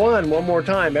Econ 101. One more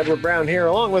time, Edward Brown here,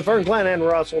 along with Vern Glenn and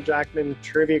Russell Jackman.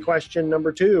 Trivia question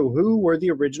number 2. Who were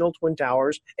the original Twin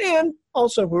Towers? And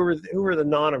also, who were the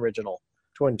non-original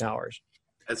Twin Towers?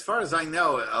 As far as I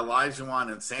know,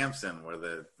 Olajuwon and Sampson were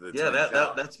the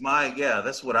that's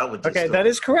what I would. Okay, that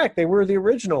is correct. They were the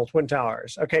original Twin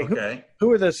Towers. Okay. Who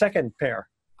were the second pair?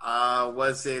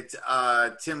 Was it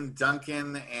Tim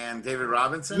Duncan and David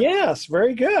Robinson? Yes,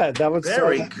 very good. That was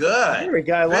very good. Very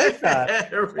good. I like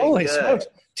that. Holy smokes,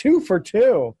 2 for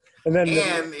 2. And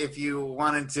if you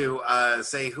wanted to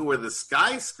say who were the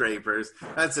Skyscrapers,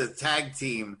 that's a tag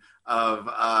team of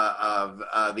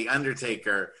the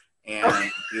Undertaker and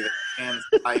either Hans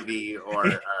Ivy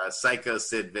or Psycho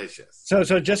Sid Vicious.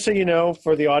 So just so you know,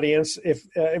 for the audience, if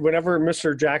whenever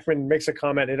Mr. Jackman makes a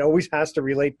comment, it always has to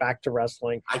relate back to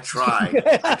wrestling. I try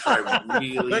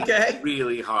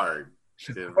really hard.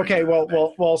 Okay,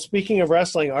 well. Speaking of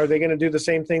wrestling, are they going to do the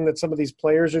same thing that some of these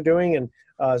players are doing and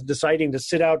deciding to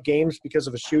sit out games because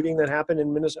of a shooting that happened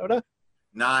in Minnesota?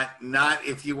 Not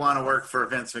if you want to work for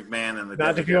Vince McMahon and the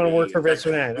Not WWE. If you want to work for Vince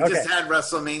McMahon. We just had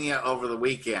WrestleMania over the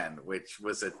weekend, which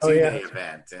was a 2-day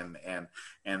event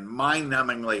and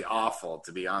mind-numbingly awful,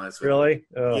 to be honest with you. Really?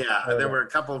 There were a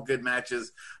couple of good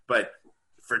matches, but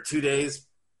for 2 days,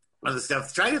 other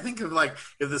stuff. Try to think of like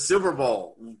if the Super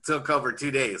Bowl took over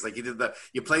 2 days. Like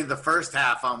you played the first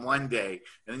half on one day,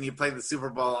 and then you played the Super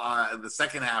Bowl on the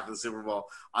second half of the Super Bowl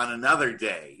on another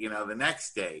day. The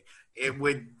next day. It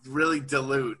would really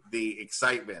dilute the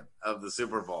excitement of the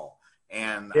Super Bowl.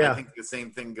 And I think the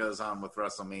same thing goes on with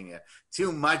WrestleMania.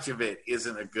 Too much of it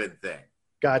isn't a good thing.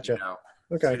 Gotcha.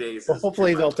 Okay. 2 days. Well,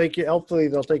 hopefully they'll take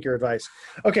your advice.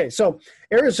 Okay, so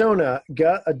Arizona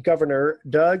Governor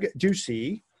Doug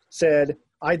Ducey said,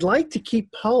 "I'd like to keep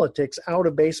politics out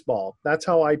of baseball. That's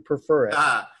how I prefer it.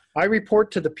 I report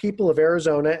to the people of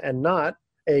Arizona and not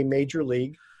a major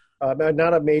league,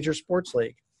 not a major sports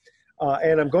league.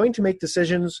 And I'm going to make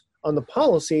decisions on the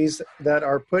policies that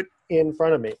are put in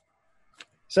front of me."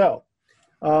 So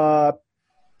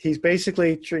he's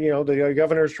basically, the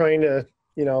governor's trying to,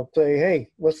 say, hey,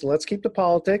 let's keep the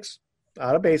politics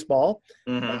out of baseball.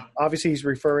 Mm-hmm. Obviously, he's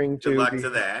referring to. Good luck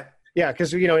to that. Yeah,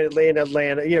 because in Atlanta,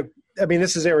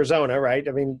 this is Arizona, right?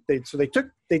 I mean, they took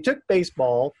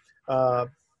baseball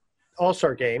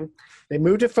All-Star game. They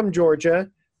moved it from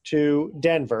Georgia to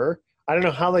Denver. I don't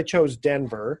know how they chose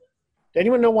Denver.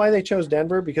 Anyone know why they chose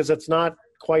Denver? Because it's not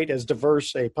quite as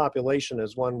diverse a population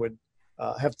as one would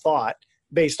have thought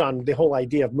based on the whole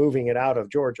idea of moving it out of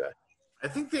Georgia. I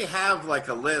think they have like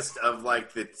a list of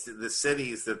like the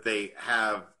cities that they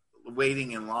have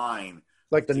waiting in line.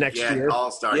 Like the next year?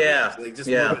 All-Star. Yeah. So they just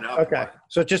move it up. Okay.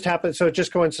 So it just happened. So it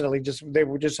just coincidentally, they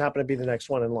would just happen to be the next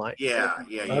one in line. Yeah.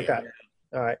 Okay.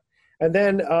 All right. And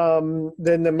then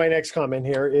my next comment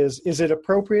here is it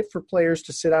appropriate for players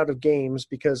to sit out of games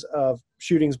because of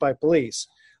shootings by police?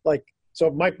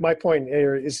 So my point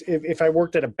here is if I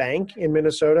worked at a bank in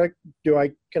Minnesota,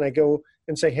 can I go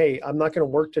and say, hey, I'm not going to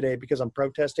work today because I'm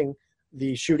protesting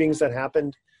the shootings that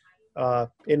happened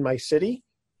in my city?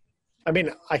 I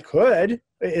mean, I could,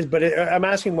 but I'm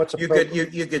asking what's appropriate.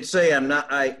 You could say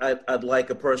I'd like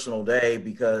a personal day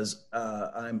because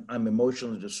I'm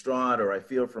emotionally distraught, or I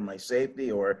feel for my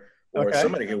safety, or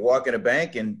somebody could walk in a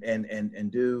bank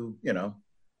and do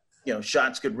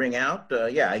shots could ring out.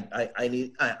 I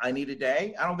need a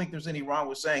day. I don't think there's any wrong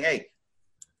with saying, hey,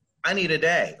 I need a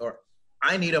day or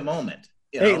I need a moment.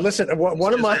 Hey, listen,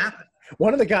 one of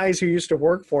the guys who used to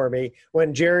work for me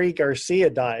when Jerry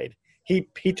Garcia died, he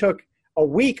took a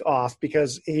week off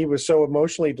because he was so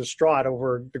emotionally distraught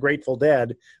over the Grateful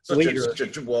Dead leader. Such a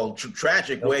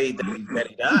tragic way that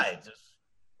he died.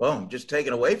 Just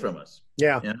taken away from us.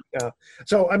 Yeah.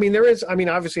 So,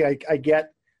 obviously I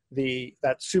get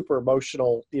that super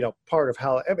emotional, part of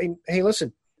how, hey,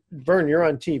 listen, Vern, you're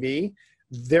on TV.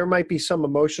 There might be some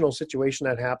emotional situation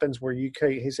that happens where you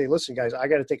say, listen, guys, I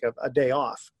got to take a day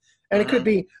off. And it could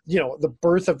be, the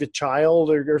birth of a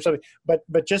child or something, but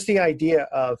just the idea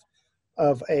of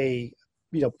a,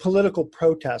 political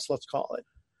protest, let's call it.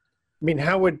 I mean,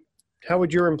 how would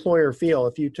your employer feel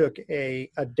if you took a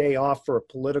day off for a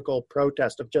political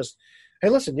protest of just, hey,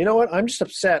 listen, you know what? I'm just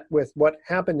upset with what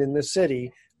happened in this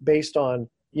city based on,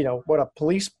 what a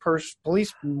police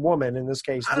woman in this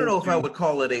case. I don't know if I would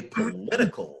call it a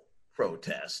political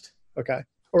protest. Okay.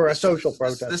 Or a social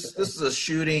protest. This is a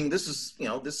shooting. This is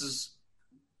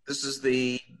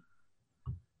the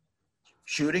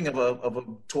shooting of a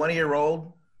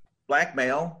 20-year-old black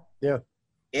male Yeah.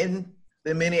 in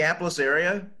the Minneapolis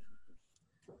area,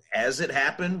 as it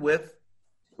happened with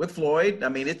Floyd. I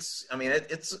mean, it's a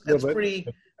pretty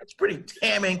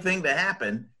damning thing to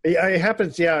happen. It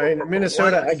happens, yeah, in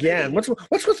Minnesota again. What's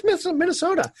with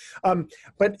Minnesota?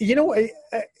 But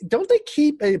don't they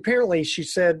keep? Apparently, she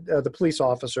said the police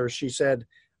officer. She said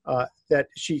that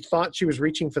she thought she was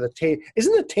reaching for the taser.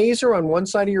 Isn't the taser on one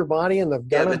side of your body and the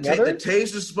gun on the other? The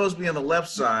taser is supposed to be on the left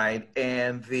side,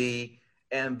 and the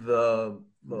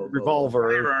revolver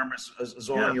firearm is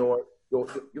on your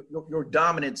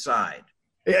dominant side.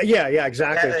 Yeah,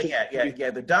 exactly.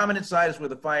 Yeah. The dominant side is where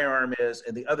the firearm is,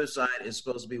 and the other side is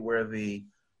supposed to be where the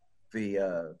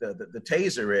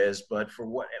taser is. But for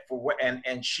what?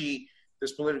 And she,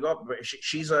 this political,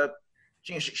 she's a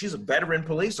veteran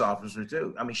police officer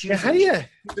too. I mean, she's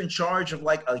in charge of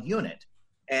like a unit,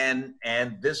 and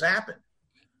this happened.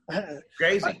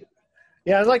 Crazy.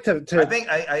 I'd like to. I think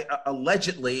I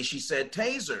allegedly she said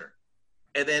taser,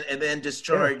 and then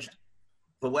discharged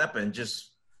the weapon.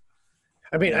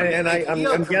 I'm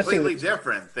guessing completely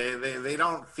different. They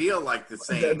don't feel like the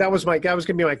same. That was going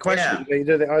to be my question.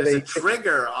 Yeah. There's a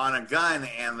trigger on a gun,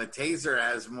 and the taser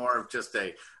has more of just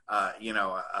a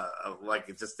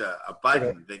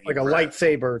button that you like a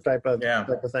lightsaber type of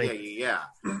thing. Yeah.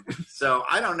 So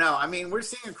I don't know. I mean, we're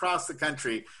seeing across the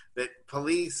country that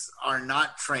police are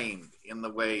not trained in the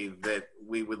way that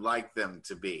we would like them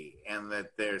to be, and that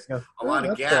there's a lot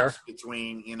of gaps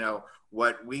between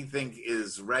what we think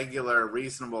is regular,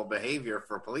 reasonable behavior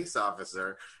for a police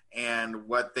officer and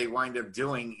what they wind up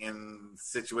doing in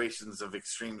situations of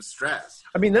extreme stress.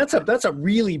 I mean, that's a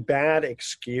really bad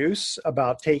excuse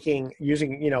about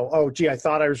using, I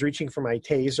thought I was reaching for my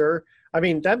taser. I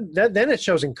mean, that then it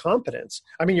shows incompetence.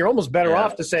 I mean, you're almost better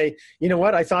off to say, you know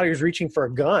what, I thought he was reaching for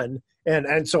a gun,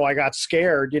 and so I got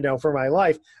scared, for my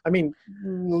life. I mean,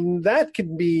 that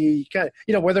could be kind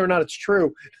of, whether or not it's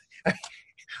true.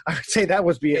 I would say that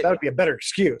would be a better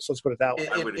excuse. Let's put it that way.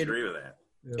 I would agree with that.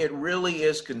 It really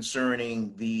is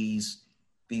concerning these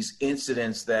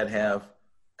incidents that have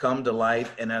come to light,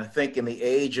 and I think in the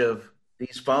age of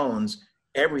these phones,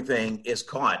 everything is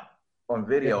caught on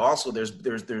video. Yeah. Also, there's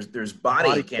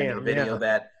body camera video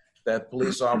that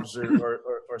police officers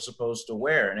are supposed to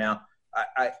wear. Now,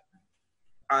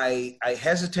 I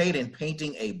hesitate in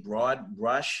painting a broad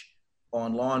brush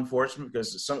on law enforcement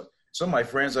because some of my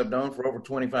friends I've known for over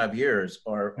 25 years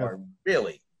are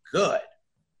really good,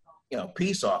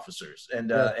 peace officers and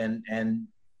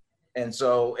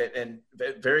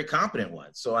very competent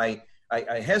ones. So I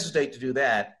hesitate to do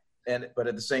that. But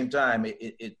at the same time,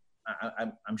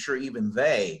 I'm sure even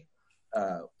they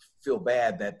feel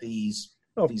bad that these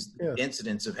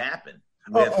incidents have happened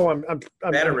with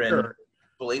I'm veteran sure.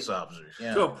 police officers.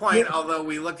 Yeah. To a point, although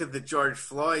we look at the George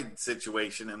Floyd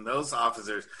situation, and those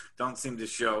officers don't seem to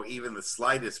show even the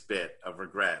slightest bit of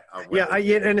regret.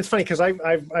 And it's funny because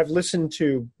I've listened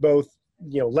to both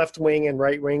left wing and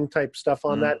right wing type stuff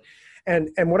on that,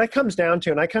 and what it comes down to,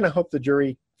 and I kind of hope the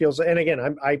jury feels. And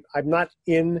again, I'm not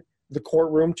in the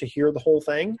courtroom to hear the whole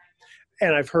thing,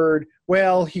 and I've heard,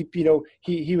 well, he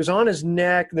was on his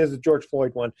neck. There's the George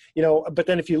Floyd one, but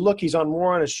then if you look, he's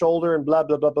more on his shoulder and blah,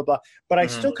 blah, blah, blah, blah. But I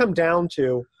still come down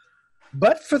to,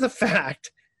 but for the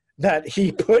fact that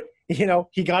he put,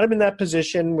 he got him in that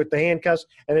position with the handcuffs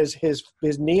and his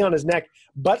knee on his neck.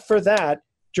 But for that,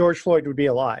 George Floyd would be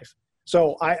alive.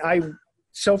 So I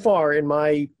so far in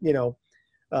my,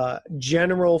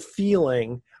 general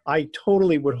feeling, I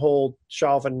totally would hold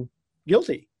Chauvin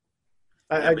guilty.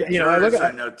 Jurors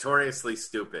are notoriously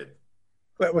stupid.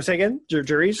 What's that again?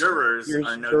 Jurors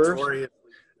are notoriously.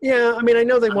 Yeah, I mean, I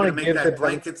know they want to make give that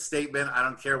blanket statement. I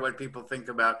don't care what people think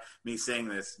about me saying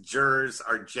this. Jurors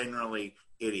are generally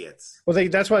idiots. Well,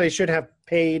 that's why they should have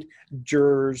paid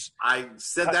jurors. I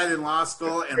said that in law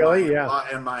school, and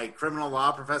and my criminal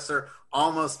law professor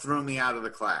almost threw me out of the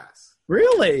class.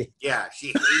 Really? Yeah, she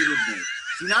hated me.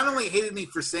 She not only hated me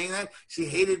for saying that, she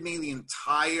hated me the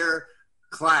entire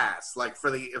class. Like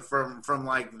from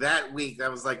like that week, that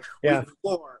was like week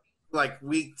 4. Like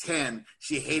week 10,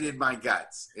 she hated my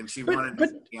guts, and she wanted.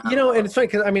 But and it's funny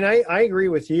because I mean I agree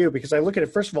with you because I look at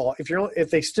it. First of all, if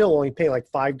they still only pay like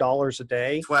 $5 a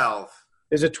day, 12.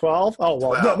 Is it 12? Oh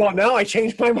well, well now I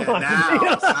changed my mind.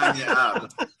 Now sign you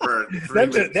up for them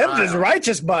just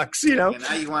righteous bucks, And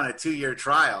now you want a 2-year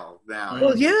trial now.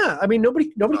 Well, yeah, I mean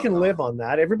nobody can live on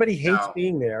that. Everybody hates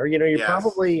being there. You're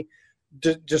probably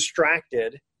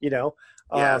distracted.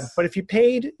 Yes. But if you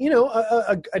paid,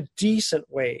 a decent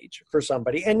wage for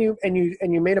somebody, and you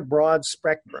made a broad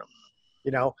spectrum,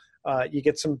 you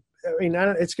get some,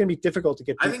 it's going to be difficult to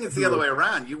get. I think it's the other way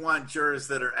around. You want jurors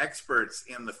that are experts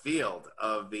in the field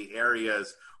of the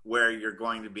areas where you're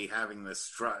going to be having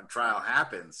this trial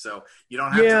happen. So you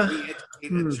don't have to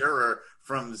re-educate a juror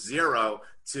from zero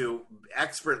to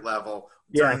expert level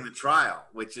during the trial,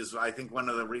 which is, I think, one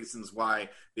of the reasons why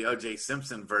the O.J.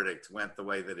 Simpson verdict went the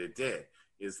way that it did,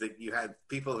 is that you had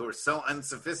people who were so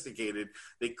unsophisticated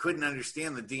they couldn't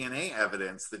understand the DNA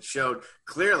evidence that showed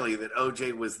clearly that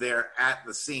O.J. was there at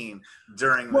the scene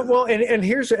during the... Well, and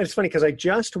here's, it's funny because I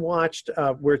just watched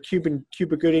where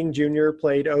Cuba Gooding Jr.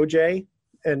 played O.J.,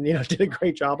 and, did a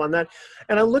great job on that.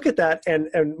 And I look at that and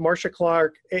Marcia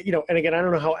Clark, and again, I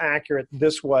don't know how accurate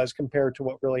this was compared to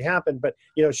what really happened, but,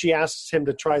 she asks him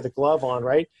to try the glove on,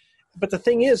 right? But the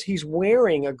thing is, he's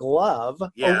wearing a glove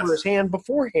over his hand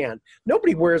beforehand.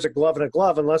 Nobody wears a glove and a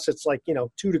glove unless it's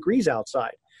 2 degrees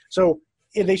outside. So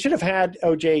they should have had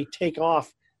OJ take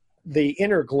off the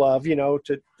inner glove,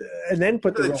 and then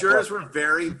put the jurors were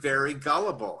very, very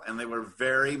gullible, and they were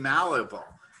very malleable.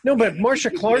 No, but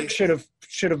Marcia Clark should have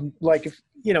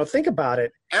think about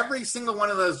it. Every single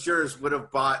one of those jurors would have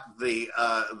bought the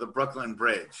Brooklyn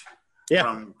Bridge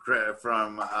from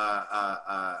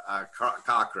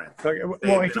Cochran. Okay.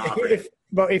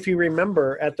 Well, if you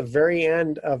remember, at the very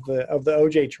end of the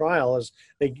OJ trial, as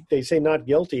they say not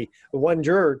guilty, the one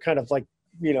juror kind of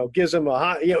gives him a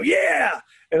hot,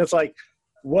 and it's like,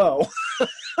 whoa.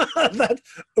 That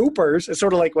oopers. It's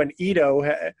sort of like when Ito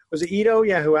was it Ito?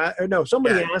 Yeah,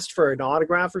 somebody asked for an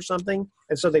autograph or something,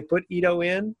 and so they put Ito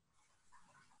in.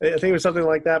 I think it was something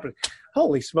like that. But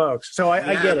holy smokes! So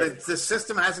I get it. The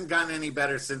system hasn't gotten any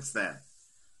better since then.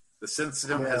 The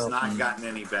system has not gotten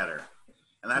any better,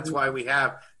 and that's why we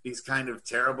have these kind of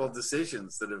terrible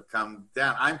decisions that have come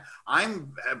down.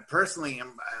 I'm personally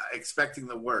expecting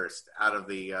the worst out of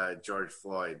the George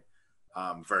Floyd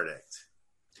verdict.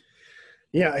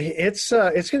 Yeah, it's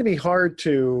going to be hard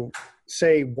to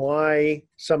say why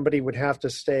somebody would have to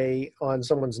stay on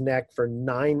someone's neck for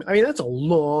 9. I mean, that's a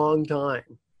long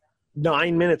time.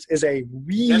 9 minutes is a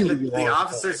really long the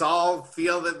officers time. All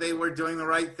feel that they were doing the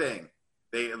right thing.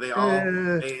 They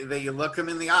look them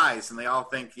in the eyes and they all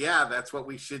think, yeah, that's what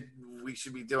we should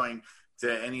be doing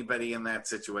to anybody in that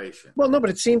situation. Well, no, but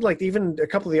it seemed like even a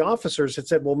couple of the officers had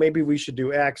said, well, maybe we should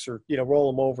do X or, roll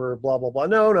him over, blah, blah, blah.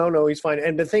 No, he's fine.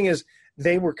 And the thing is,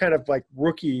 they were kind of like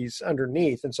rookies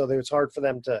underneath. And so it was hard for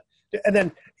them to, and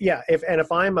then,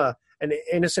 if I'm an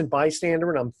innocent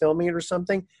bystander and I'm filming it or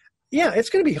something, it's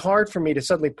going to be hard for me to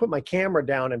suddenly put my camera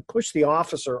down and push the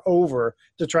officer over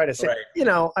to try to say,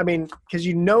 because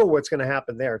what's going to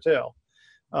happen there too.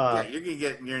 You can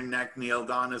get your neck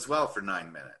kneeled on as well for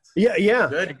 9 minutes. Yeah,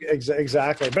 good.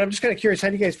 Exactly. But I'm just kind of curious, how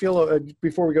do you guys feel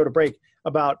before we go to break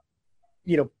about,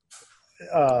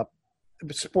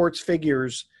 sports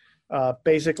figures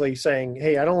basically saying,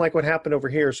 "Hey, I don't like what happened over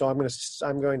here, so I'm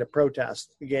going to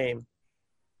protest the game,"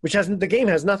 the game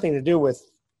has nothing to do with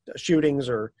shootings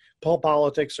or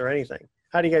politics or anything.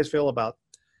 How do you guys feel about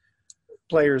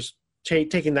players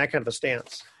taking that kind of a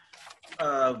stance?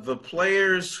 The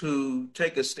players who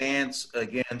take a stance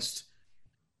against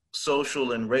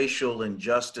social and racial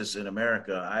injustice in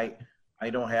America, I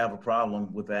don't have a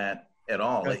problem with that at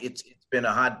all. Okay. It's been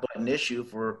a hot button issue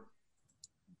for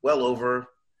well over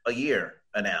a year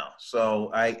now. So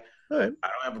I don't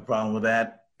have a problem with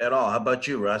that at all. How about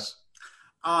you, Russ?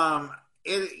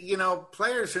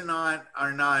 Players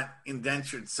are not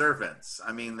indentured servants.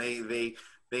 I mean, they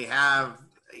have,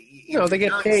 they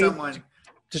get paid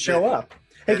to show up.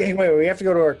 Hey, wait, we have to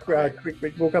go to our quick.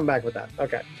 We'll come back with that.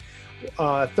 Okay.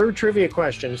 Third trivia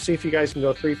question. See if you guys can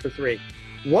go 3 for 3.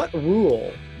 What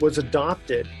rule was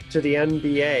adopted to the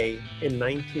NBA in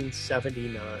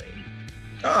 1979?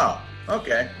 Oh,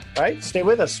 okay. All right, stay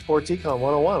with us. Sports Econ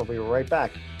 101. We'll be right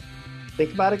back.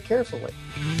 Think about it carefully.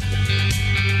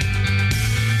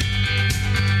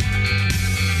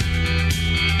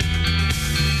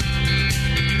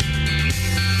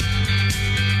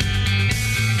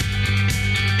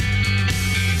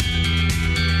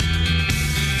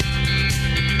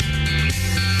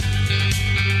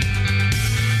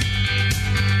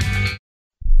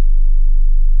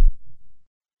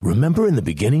 Remember in the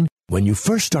beginning, when you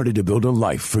first started to build a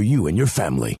life for you and your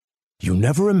family, you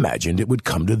never imagined it would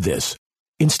come to this.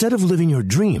 Instead of living your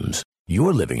dreams,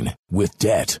 you're living with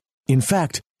debt. In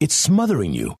fact, it's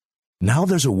smothering you. Now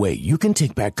there's a way you can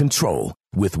take back control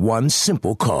with one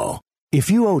simple call. If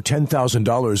you owe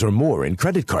 $10,000 or more in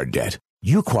credit card debt,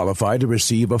 you qualify to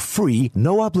receive a free,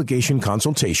 no-obligation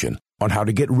consultation on how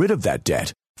to get rid of that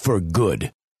debt for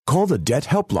good. Call the Debt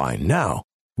Helpline now.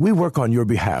 We work on your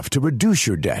behalf to reduce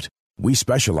your debt, We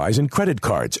specialize in credit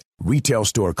cards, retail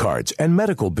store cards, and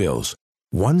medical bills.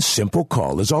 One simple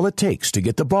call is all it takes to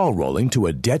get the ball rolling to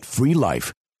a debt-free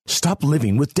life. Stop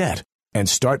living with debt and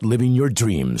start living your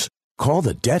dreams. Call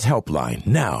the Debt Helpline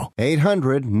now.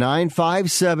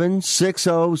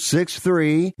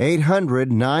 800-957-6063.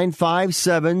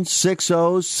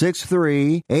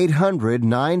 800-957-6063.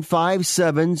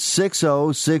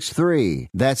 800-957-6063.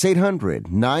 That's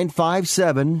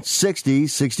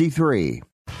 800-957-6063.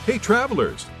 Hey,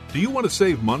 travelers, do you want to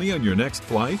save money on your next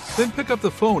flight? Then pick up the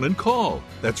phone and call.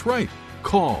 That's right,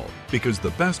 call, because the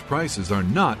best prices are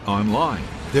not online.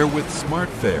 They're with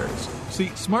SmartFares. See,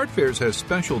 SmartFares has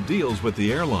special deals with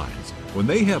the airlines. When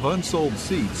they have unsold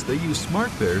seats, they use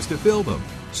SmartFares to fill them.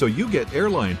 So you get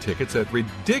airline tickets at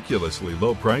ridiculously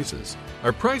low prices.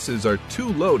 Our prices are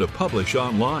too low to publish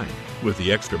online. With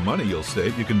the extra money you'll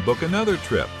save, you can book another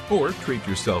trip or treat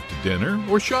yourself to dinner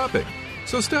or shopping.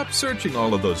 So stop searching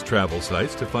all of those travel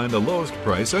sites to find the lowest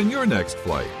price on your next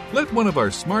flight. Let one of our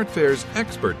SmartFares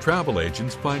expert travel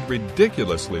agents find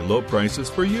ridiculously low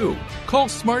prices for you. Call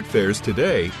SmartFares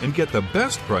today and get the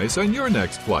best price on your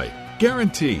next flight.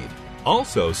 Guaranteed.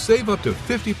 Also, save up to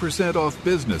 50% off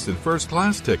business and first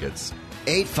class tickets.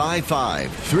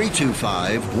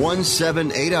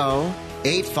 855-325-1780.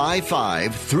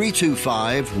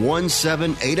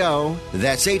 855-325-1780.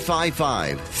 That's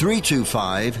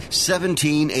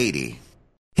 855-325-1780.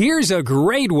 Here's a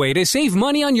great way to save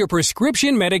money on your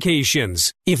prescription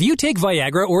medications. If you take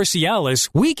Viagra or Cialis,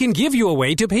 we can give you a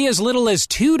way to pay as little as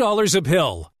 $2 a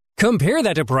pill. Compare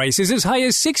that to prices as high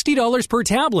as $60 per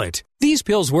tablet. These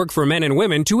pills work for men and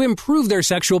women to improve their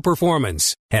sexual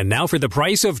performance. And now for the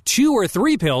price of 2 or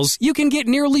 3 pills, you can get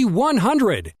nearly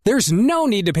 100. There's no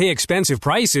need to pay expensive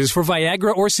prices for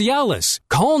Viagra or Cialis.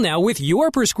 Call now with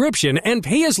your prescription and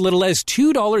pay as little as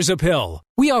 $2 a pill.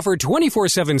 We offer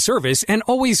 24/7 service and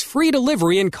always free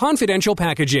delivery and confidential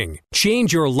packaging.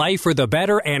 Change your life for the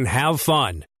better and have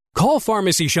fun. Call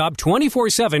Pharmacy Shop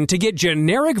 24/7 to get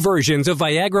generic versions of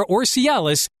Viagra or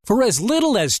Cialis for as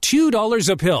little as $2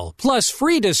 a pill, plus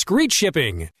free discreet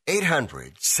shipping.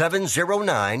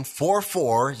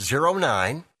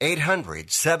 800-709-4409.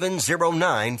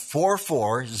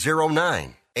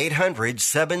 800-709-4409.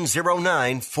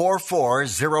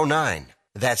 800-709-4409.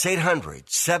 That's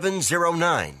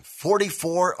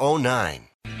 800-709-4409.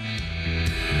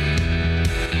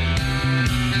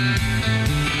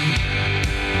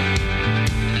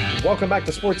 Welcome back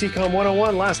to Sports Econ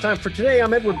 101. Last time for today,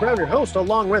 I'm Edward Brown, your host,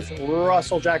 along with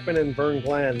Russell Jackman and Vern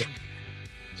Glenn.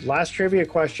 Last trivia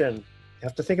question. You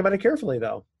have to think about it carefully,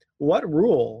 though. What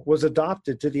rule was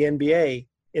adopted to the NBA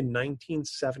in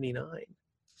 1979?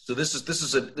 So this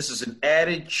is an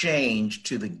added change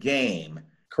to the game.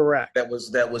 Correct. That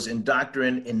was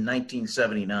indoctrined in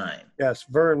 1979. Yes,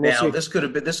 Vern. Now this could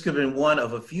have been one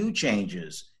of a few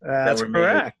changes that were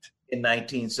made in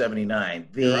 1979.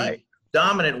 The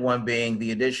dominant one being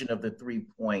the addition of the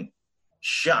 3-point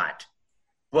shot.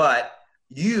 But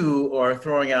you are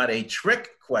throwing out a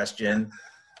trick question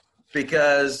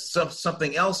because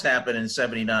something else happened in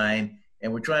 79,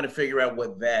 and we're trying to figure out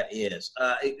what that is.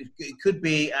 It could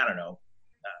be, I don't know,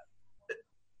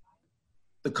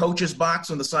 the coach's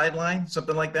box on the sideline,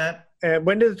 something like that. And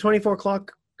when did the 24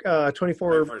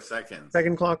 seconds.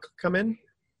 Second clock come in?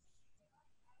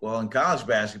 Well, in college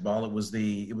basketball, it was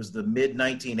the mid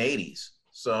 1980s.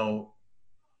 So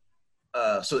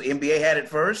the NBA had it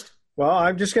first. Well,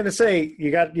 I'm just going to say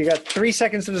you got 3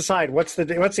 seconds to decide. What's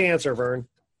the answer, Vern?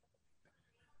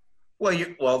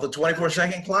 Well, the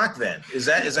 24-second clock. Then is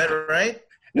that right?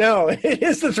 No, it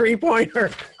is the 3-pointer.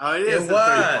 Oh, it is. It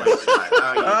was.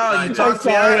 You talked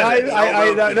me out of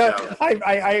it.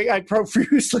 I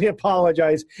profusely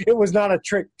apologize. It was not a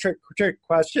trick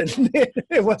question.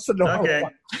 It was a normal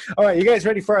one. All right, you guys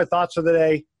ready for our thoughts for the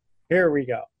day? Here we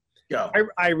go. Go.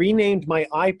 I renamed my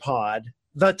iPod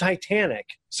the Titanic.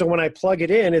 So when I plug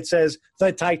it in, it says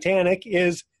the Titanic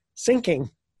is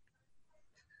sinking.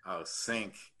 Oh,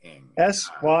 sinking.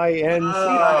 SYNCIN.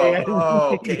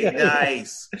 Oh, okay,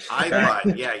 nice.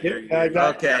 iPod, yeah. You're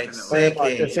okay, sinking.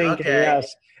 Okay.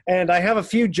 Yes. And I have a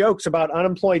few jokes about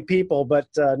unemployed people, but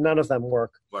none of them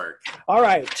work. All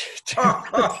right. See,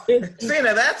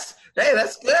 now that's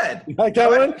good. You like that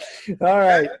one? All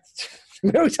right.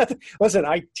 Listen,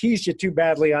 I teased you too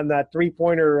badly on that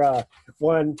 3-pointer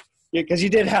one. Because you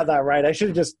did have that right. I should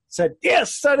have just said,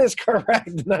 yes, that is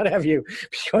correct, not have you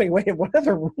going, wait, what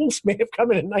other rules may have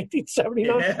come in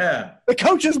 1979? Yeah. The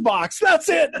coach's box. That's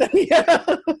it. Yeah.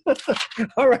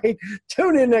 All right.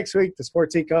 Tune in next week to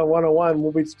Sports Econ 101.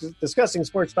 We'll be discussing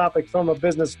sports topics from a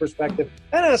business perspective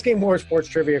and asking more sports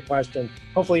trivia questions.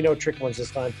 Hopefully no trick ones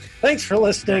this time. Thanks for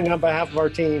listening on behalf of our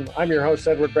team. I'm your host,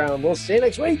 Edward Brown. We'll see you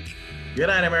next week. Good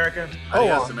night, America.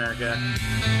 Adios, America.